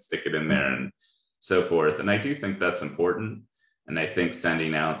it and stick it in there and so forth. And I do think that's important. And I think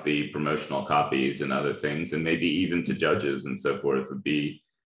sending out the promotional copies and other things, and maybe even to judges and so forth, would be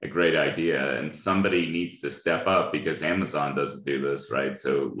a great idea. And somebody needs to step up, because Amazon doesn't do this, right?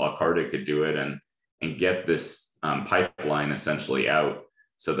 So La Carta could do it and get this pipeline essentially out,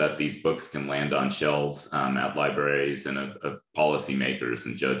 so that these books can land on shelves at libraries and of policymakers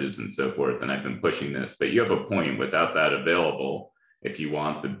and judges and so forth. And I've been pushing this, but you have a point. Without that available, if you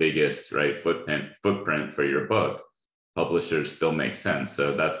want the biggest footprint for your book, publishers still make sense.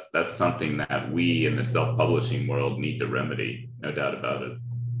 So that's something that we in the self-publishing world need to remedy, no doubt about it.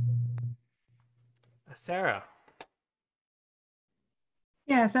 Sarah.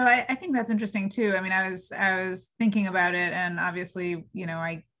 Yeah, so I think that's interesting too. I mean, I was thinking about it, and obviously, you know,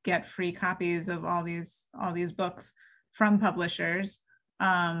 I get free copies of all these books from publishers.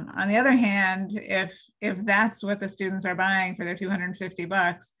 On the other hand, if that's what the students are buying for their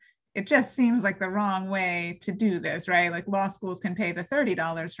 $250, it just seems like the wrong way to do this, right? Like law schools can pay the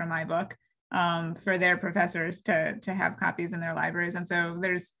 $30 for my book for their professors to have copies in their libraries, and so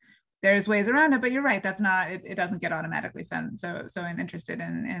there's ways around it, but you're right, that's not, it doesn't get automatically sent. So I'm interested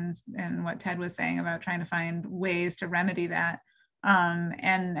in what Ted was saying about trying to find ways to remedy that.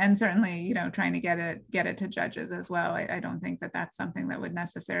 And certainly, you know, trying to get it to judges as well. I don't think that that's something that would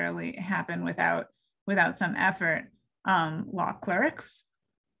necessarily happen without some effort. Law clerks,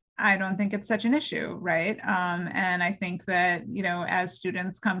 I don't think it's such an issue, right? And I think that, you know, as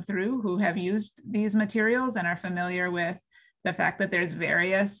students come through who have used these materials and are familiar with the fact that there's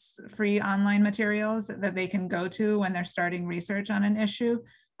various free online materials that they can go to when they're starting research on an issue,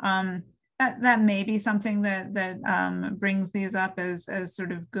 that may be something that brings these up as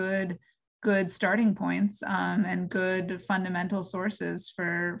sort of good starting points and good fundamental sources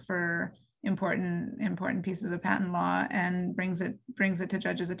for important pieces of patent law and brings it to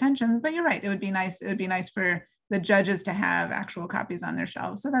judges' attention. But you're right, it would be nice for the judges to have actual copies on their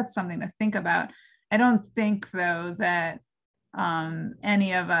shelves. So that's something to think about. I don't think, though, that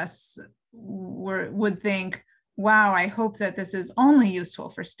any of us would think, wow, I hope that this is only useful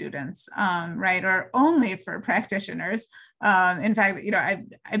for students, right, or only for practitioners. In fact,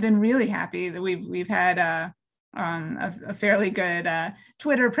 I've been really happy that we've had a fairly good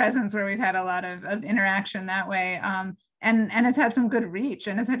Twitter presence where we've had a lot of interaction that way. And it's had some good reach,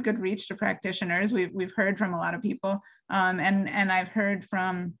 and it's had good reach to practitioners. We've heard from a lot of people, and I've heard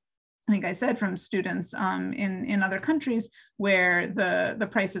from, I think I said, from students in other countries where the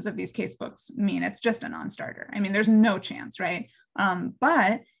prices of these casebooks mean it's just a non-starter. I mean, there's no chance, right?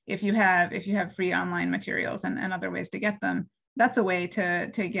 But if you have free online materials and other ways to get them, that's a way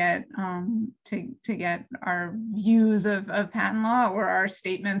to get our views of patent law, or our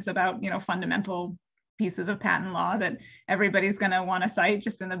statements about fundamental pieces of patent law that everybody's going to want to cite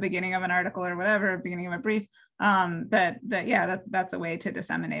just in the beginning of an article or whatever, beginning of a brief. That's a way to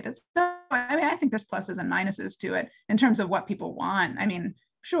disseminate it. So I mean, I think there's pluses and minuses to it in terms of what people want. I mean,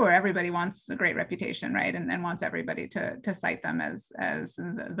 sure, everybody wants a great reputation, right? And wants everybody to cite them as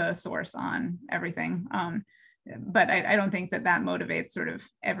the source on everything. But I don't think that motivates sort of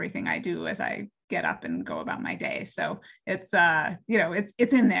everything I do as I get up and go about my day. So it's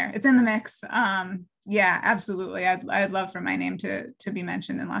it's in there, it's in the mix. Yeah, absolutely. I'd love for my name to be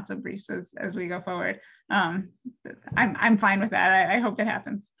mentioned in lots of briefs as we go forward. I'm fine with that. I hope it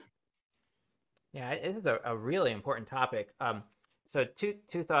happens. Yeah, it is a really important topic. So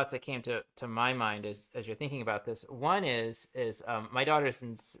two thoughts that came to my mind as you're thinking about this. One is my daughter's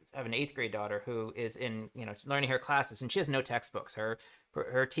I have an 8th grade daughter who is in learning her classes, and she has no textbooks.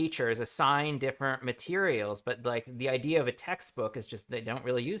 Her teachers assign different materials, but like the idea of a textbook is just they don't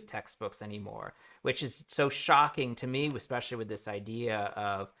really use textbooks anymore, which is so shocking to me, especially with this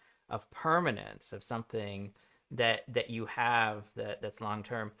idea of permanence, of something that you have that's long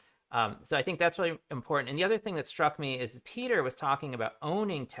term. So I think that's really important. And the other thing that struck me is Peter was talking about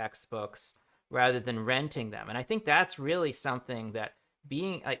owning textbooks rather than renting them. And I think that's really something that,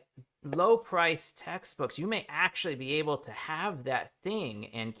 being like low price textbooks, you may actually be able to have that thing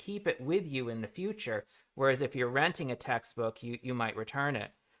and keep it with you in the future. Whereas if you're renting a textbook, you might return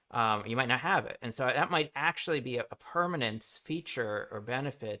it. You might not have it. And so that might actually be a permanent feature or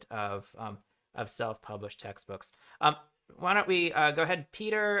benefit of self-published textbooks. Why don't we go ahead,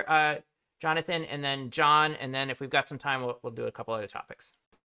 Peter, Jonathan, and then John, and then if we've got some time, we'll do a couple other topics.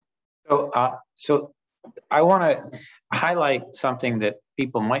 So I want to highlight something that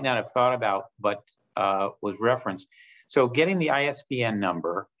people might not have thought about, but was referenced. So getting the ISBN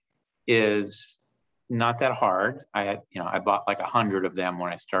number is not that hard. I bought like 100 of them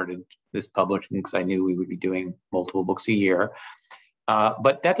when I started this publishing because I knew we would be doing multiple books a year.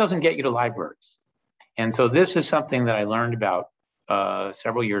 But that doesn't get you to libraries. And so this is something that I learned about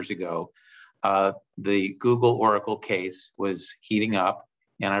several years ago. The Google Oracle case was heating up,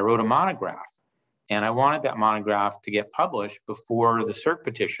 and I wrote a monograph. And I wanted that monograph to get published before the cert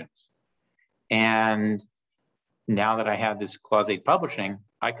petitions. And now that I had this Clause 8 publishing,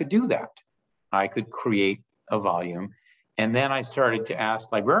 I could do that. I could create a volume. And then I started to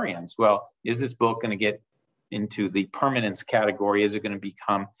ask librarians, well, is this book going to get into the permanence category? Is it going to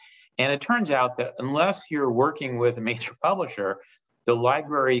become? And it turns out that unless you're working with a major publisher, the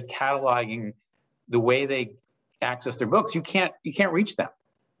library cataloging the way they access their books, you can't reach them.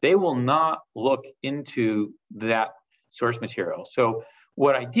 They will not look into that source material. So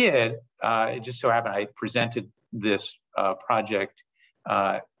what I did, it just so happened I presented this project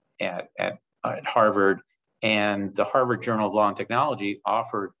at Harvard, and the Harvard Journal of Law and Technology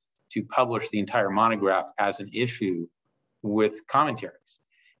offered to publish the entire monograph as an issue with commentaries.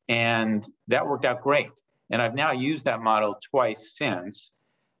 And that worked out great. And I've now used that model twice since,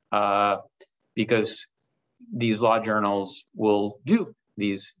 because these law journals will do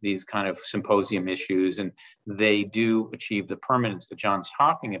these kind of symposium issues, and they do achieve the permanence that John's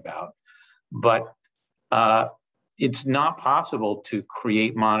talking about. But it's not possible to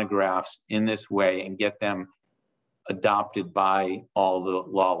create monographs in this way and get them adopted by all the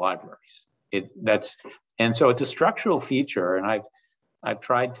law libraries. And so it's a structural feature, and I've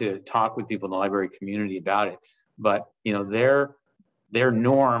tried to talk with people in the library community about it, but their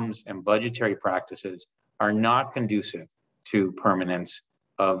norms and budgetary practices are not conducive to permanence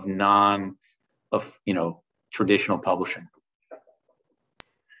of traditional publishing.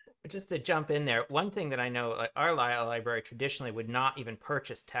 Just to jump in there, one thing that I know, like our library traditionally would not even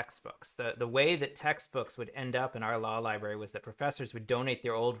purchase textbooks. The way that textbooks would end up in our law library was that professors would donate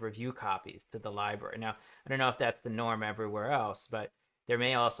their old review copies to the library. Now, I don't know if that's the norm everywhere else, but there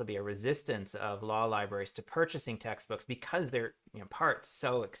may also be a resistance of law libraries to purchasing textbooks because they're, parts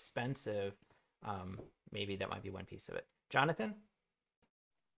so expensive. Maybe that might be one piece of it. Jonathan?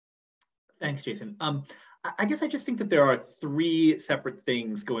 Thanks, Jason. I guess I just think that there are three separate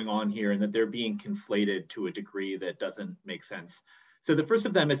things going on here and that they're being conflated to a degree that doesn't make sense. So the first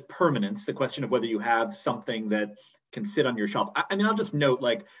of them is permanence, the question of whether you have something that can sit on your shelf. I mean, I'll just note,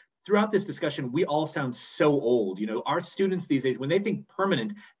 like, throughout this discussion, we all sound so old. Our students these days, when they think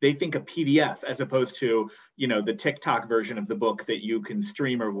permanent, they think a PDF as opposed to, the TikTok version of the book that you can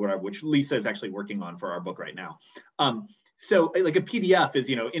stream or whatever, which Lisa is actually working on for our book right now. So like a PDF is,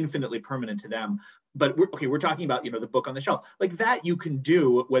 infinitely permanent to them. But we're talking about, the book on the shelf. Like that you can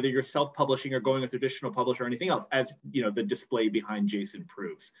do whether you're self-publishing or going with a traditional publisher or anything else, as, the display behind Jason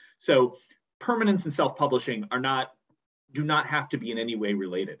proves. So permanence and self-publishing do not have to be in any way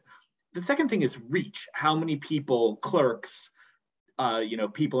related. The second thing is reach. How many people, clerks,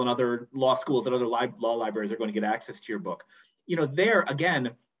 people in other law schools and other law libraries are going to get access to your book? There,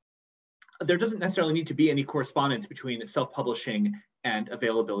 again, there doesn't necessarily need to be any correspondence between self-publishing and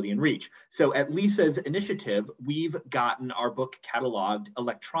availability and reach. So at Lisa's initiative, we've gotten our book cataloged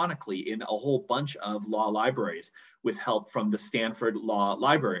electronically in a whole bunch of law libraries with help from the Stanford Law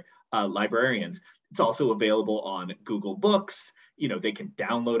Library librarians. It's also available on Google Books. They can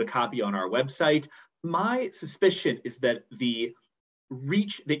download a copy on our website. My suspicion is that the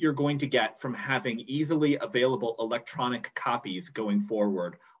reach that you're going to get from having easily available electronic copies going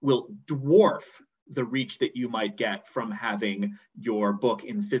forward will dwarf the reach that you might get from having your book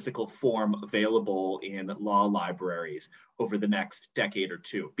in physical form available in law libraries over the next decade or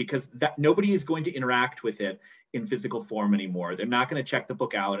two, because nobody is going to interact with it in physical form anymore. They're not going to check the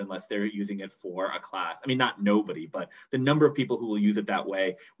book out unless they're using it for a class. I mean, not nobody, but the number of people who will use it that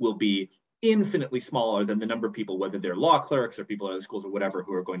way will be infinitely smaller than the number of people, whether they're law clerks or people at other schools or whatever,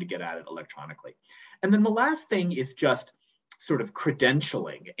 who are going to get at it electronically. And then the last thing is just sort of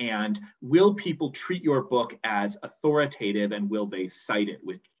credentialing, and will people treat your book as authoritative and will they cite it,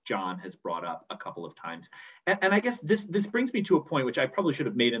 which John has brought up a couple of times. And I guess this brings me to a point which I probably should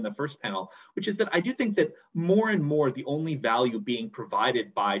have made in the first panel, which is that I do think that more and more the only value being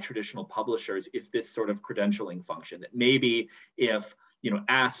provided by traditional publishers is this sort of credentialing function, that maybe if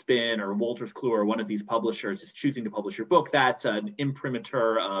Aspen or Wolters Kluwer or one of these publishers is choosing to publish your book, that's an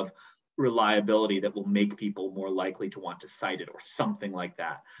imprimatur of reliability that will make people more likely to want to cite it or something like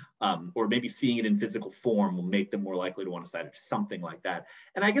that. Or maybe seeing it in physical form will make them more likely to want to cite it, something like that.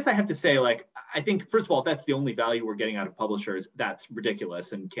 And I guess I have to say, I think, first of all, if that's the only value we're getting out of publishers, that's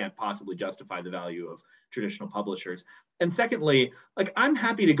ridiculous and can't possibly justify the value of traditional publishers. And secondly, I'm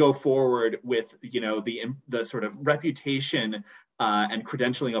happy to go forward with, the sort of reputation and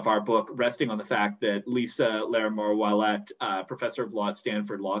credentialing of our book resting on the fact that Lisa Larimore-Ouellette, professor of law at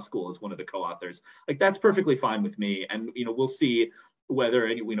Stanford Law School, is one of the co-authors. That's perfectly fine with me. And, we'll see whether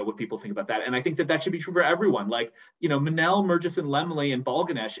what people think about that. And I think that should be true for everyone. Manel, Murgis, Lemley, and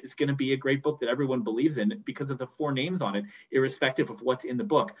Balganesh is going to be a great book that everyone believes in because of the 4 names on it, irrespective of what's in the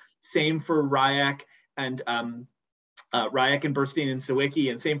book. Same for Ryak and Ryak and Burstein and Sawicki,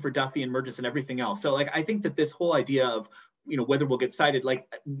 and same for Duffy and Murgis and everything else. So I think that this whole idea of whether we'll get cited,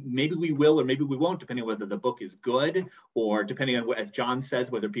 maybe we will or maybe we won't, depending on whether the book is good, or depending on, as John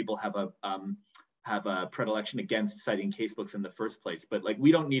says, whether people have a predilection against citing casebooks in the first place. But I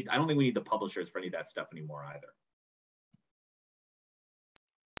don't think we need the publishers for any of that stuff anymore either.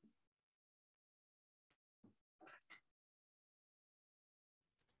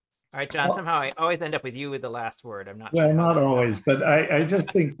 All right, John, somehow I always end up with you with the last word. I'm not sure. Well, not always, but I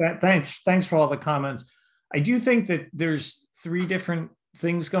just think that, thanks for all the comments. I do think that there's 3 different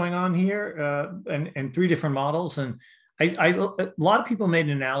things going on here and 3 different models. And a lot of people made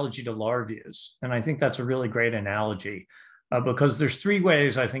an analogy to law reviews. And I think that's a really great analogy because there's 3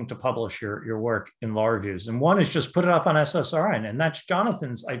 ways, I think, to publish your work in law reviews. And one is just put it up on SSRN. And that's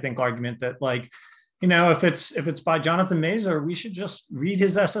Jonathan's, I think, argument that if it's by Jonathan Mazur, we should just read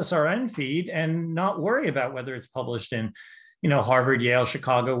his SSRN feed and not worry about whether it's published in, Harvard, Yale,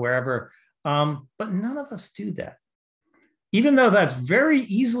 Chicago, wherever. But none of us do that. Even though that's very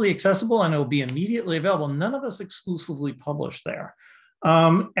easily accessible and it will be immediately available, none of us exclusively publish there.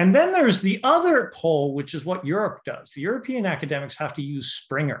 And then there's the other pole, which is what Europe does. The European academics have to use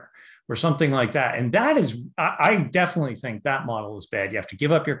Springer or something like that. And that is, I definitely think that model is bad. You have to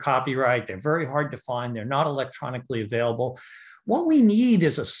give up your copyright. They're very hard to find. They're not electronically available. What we need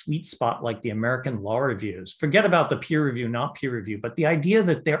is a sweet spot like the American Law Reviews. Forget about the peer review, not peer review, but the idea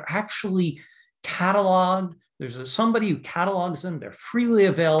that they're actually cataloged. There's somebody who catalogs them. They're freely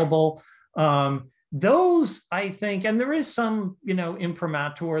available. Those, I think, and there is some,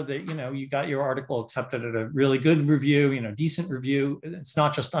 imprimatur that, you got your article accepted at a really good review, decent review. It's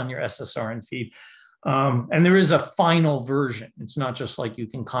not just on your SSRN feed. And there is a final version. It's not just like you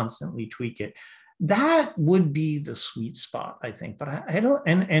can constantly tweak it. That would be the sweet spot, I think. But I don't,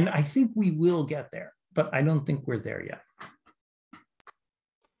 and I think we will get there, but I don't think we're there yet.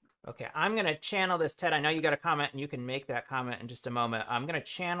 Okay, I'm going to channel this, Ted. I know you got a comment, and you can make that comment in just a moment. I'm going to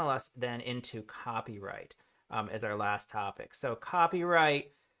channel us then into copyright as our last topic. So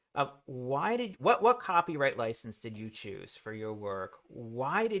copyright, what copyright license did you choose for your work?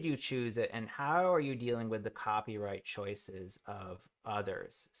 Why did you choose it? And how are you dealing with the copyright choices of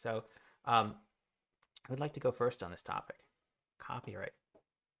others? So I would like to go first on this topic, copyright.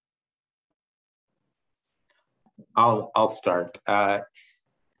 I'll start.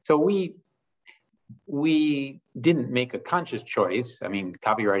 So we didn't make a conscious choice. I mean,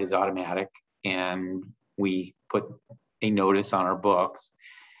 copyright is automatic, and we put a notice on our books,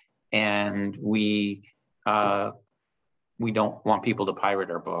 and we don't want people to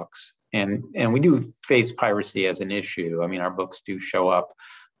pirate our books, and we do face piracy as an issue. I mean, our books do show up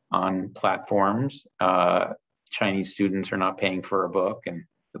on platforms. Chinese students are not paying for a book, and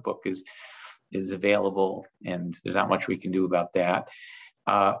the book is available, and there's not much we can do about that.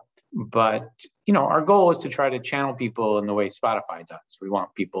 But our goal is to try to channel people in the way Spotify does. We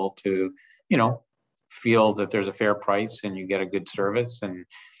want people to, feel that there's a fair price and you get a good service,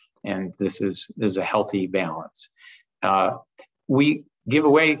 and this is a healthy balance. We give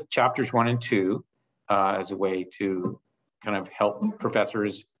away chapters 1 and 2 as a way to kind of help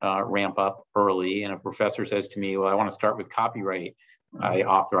professors ramp up early. And if a professor says to me, well, I want to start with copyright, I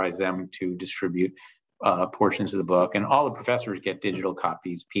authorize them to distribute portions of the book, and all the professors get digital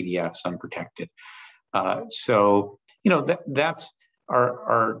copies, PDFs, unprotected. So, that's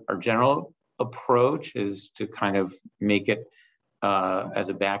our general approach, is to kind of make it as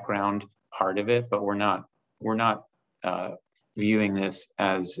a background part of it, but we're not viewing this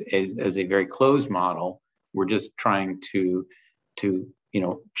as a very closed model. We're just trying to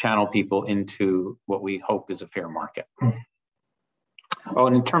channel people into what we hope is a fair market. Oh,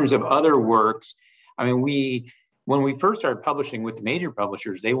 and in terms of other works, I mean, when we first started publishing with the major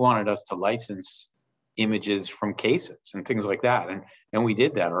publishers, they wanted us to license images from cases and things like that. And we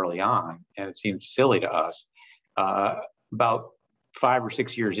did that early on, and it seemed silly to us. About 5 or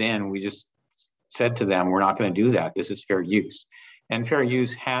 6 years in, we just said to them, we're not going to do that. This is fair use. And fair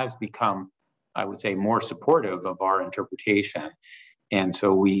use has become, I would say, more supportive of our interpretation. And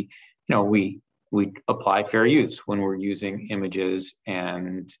so we apply fair use when we're using images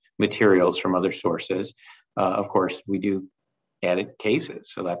and materials from other sources. Of course, we do edit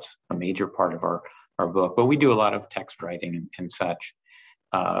cases, so that's a major part of our book, but we do a lot of text writing and such.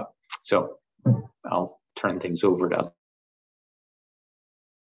 So I'll turn things over to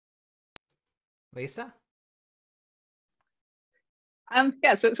Lisa?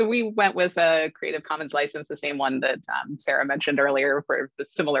 Yeah, so we went with a Creative Commons license, the same one that Sarah mentioned earlier, for the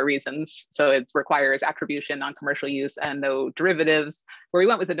similar reasons. So it requires attribution, non-commercial use, and no derivatives. Where we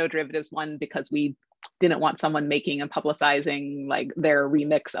went with the no derivatives one because we didn't want someone making and publicizing like their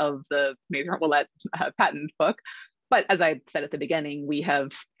remix of the Major Willett patent book. But as I said at the beginning, we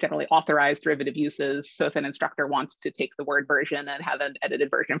have generally authorized derivative uses. So if an instructor wants to take the Word version and have an edited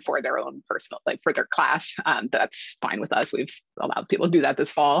version for their own personal, like for their class, that's fine with us. We've allowed people to do that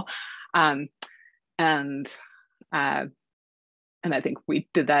this fall. And I think we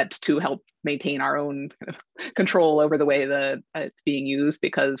did that to help maintain our own kind of control over the way that it's being used,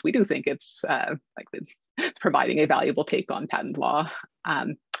 because we do think it's it's providing a valuable take on patent law.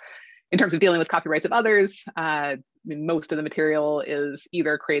 In terms of dealing with copyrights of others, I mean, most of the material is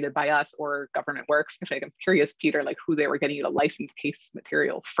either created by us or government works. Actually, I'm curious, Peter, like who they were getting you to license case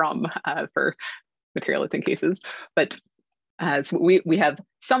material from for material that's in cases. But so we have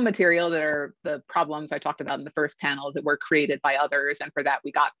some material that are the problems I talked about in the first panel that were created by others. And for that,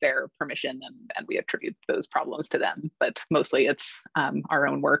 we got their permission and we attribute those problems to them. But mostly it's our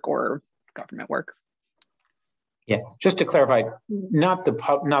own work or government work. Yeah, just to clarify, not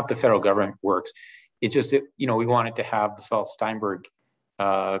the federal government works. It's just that, we wanted to have the Saul Steinberg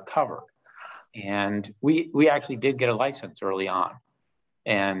cover. And we actually did get a license early on,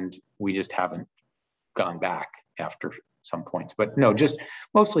 and we just haven't gone back after some points. But no, just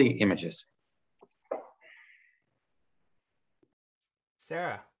mostly images.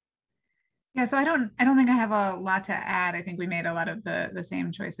 Sarah. Yeah, so I don't think I have a lot to add. I think we made a lot of the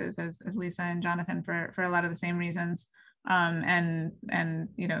same choices as Lisa and Jonathan for a lot of the same reasons. And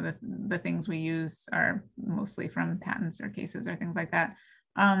you know, the things we use are mostly from patents or cases or things like that.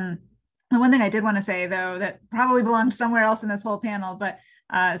 The one thing I did want to say, though, that probably belongs somewhere else in this whole panel, but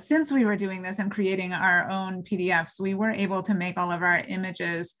since we were doing this and creating our own PDFs, we were able to make all of our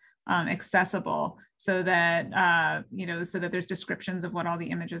images accessible, so that you know, so that there's descriptions of what all the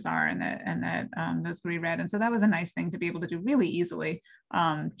images are, and that those can be read. And so that was a nice thing to be able to do really easily,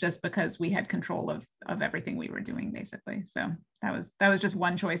 just because we had control of everything we were doing, basically. So that was just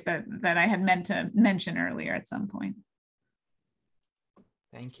one choice that I had meant to mention earlier at some point.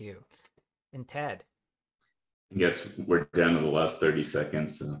 Thank you. And Ted. I guess we're down to the last 30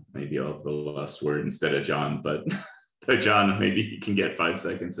 seconds, so maybe I'll have the last word instead of John, but so John, maybe you can get 5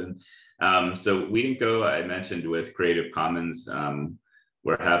 seconds in. So we didn't go, I mentioned, with Creative Commons.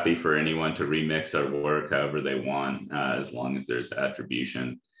 We're happy for anyone to remix our work however they want, as long as there's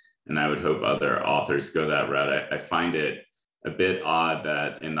attribution. And I would hope other authors go that route. I find it a bit odd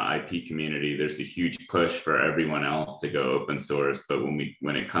that in the IP community, there's a huge push for everyone else to go open source. But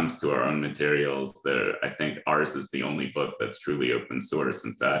when it comes to our own materials, I think ours is the only book that's truly open source.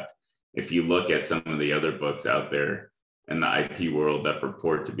 In fact, if you look at some of the other books out there in the IP world that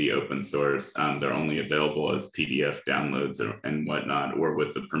purport to be open source, they're only available as PDF downloads and whatnot, or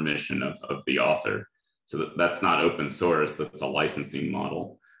with the permission of the author. So that's not open source, that's a licensing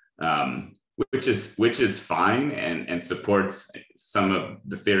model. Which is fine and supports some of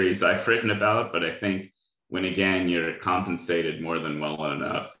the theories I've written about. But I think when, again, you're compensated more than well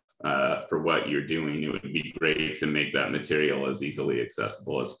enough for what you're doing, it would be great to make that material as easily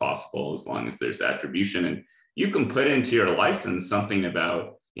accessible as possible, as long as there's attribution. And you can put into your license something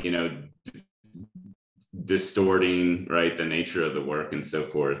about, you know, distorting, right, the nature of the work and so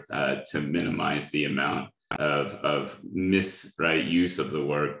forth, to minimize the amount of use of the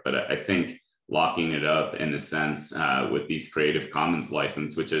work. But I think locking it up in a sense with these Creative Commons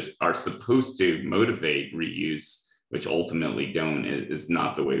license, which are supposed to motivate reuse, which ultimately don't, is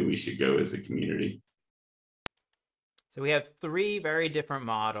not the way we should go as a community. So we have three very different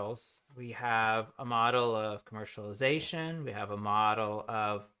models. We have a model of commercialization, we have a model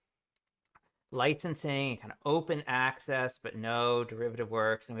of licensing, kind of open access, but no derivative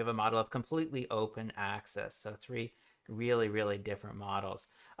works, and we have a model of completely open access. So three really, really different models.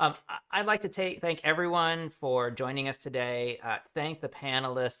 I'd like to thank everyone for joining us today. Thank the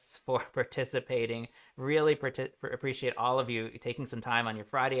panelists for participating. Really appreciate all of you taking some time on your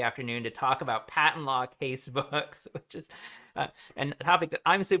Friday afternoon to talk about patent law casebooks, which is a topic that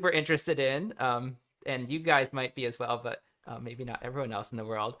I'm super interested in, and you guys might be as well, but maybe not everyone else in the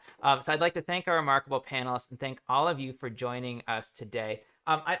world. So I'd like to thank our remarkable panelists and thank all of you for joining us today.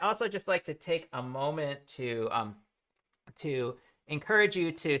 I'd also just like to take a moment to encourage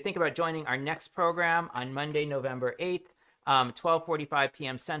you to think about joining our next program on Monday, November 8th, 12:45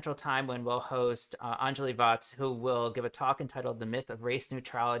 p.m. Central Time, when we'll host Anjali Vats, who will give a talk entitled The Myth of Race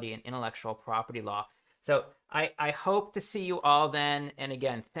Neutrality in Intellectual Property Law. So I hope to see you all then. And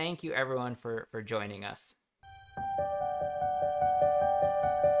again, thank you everyone for joining us.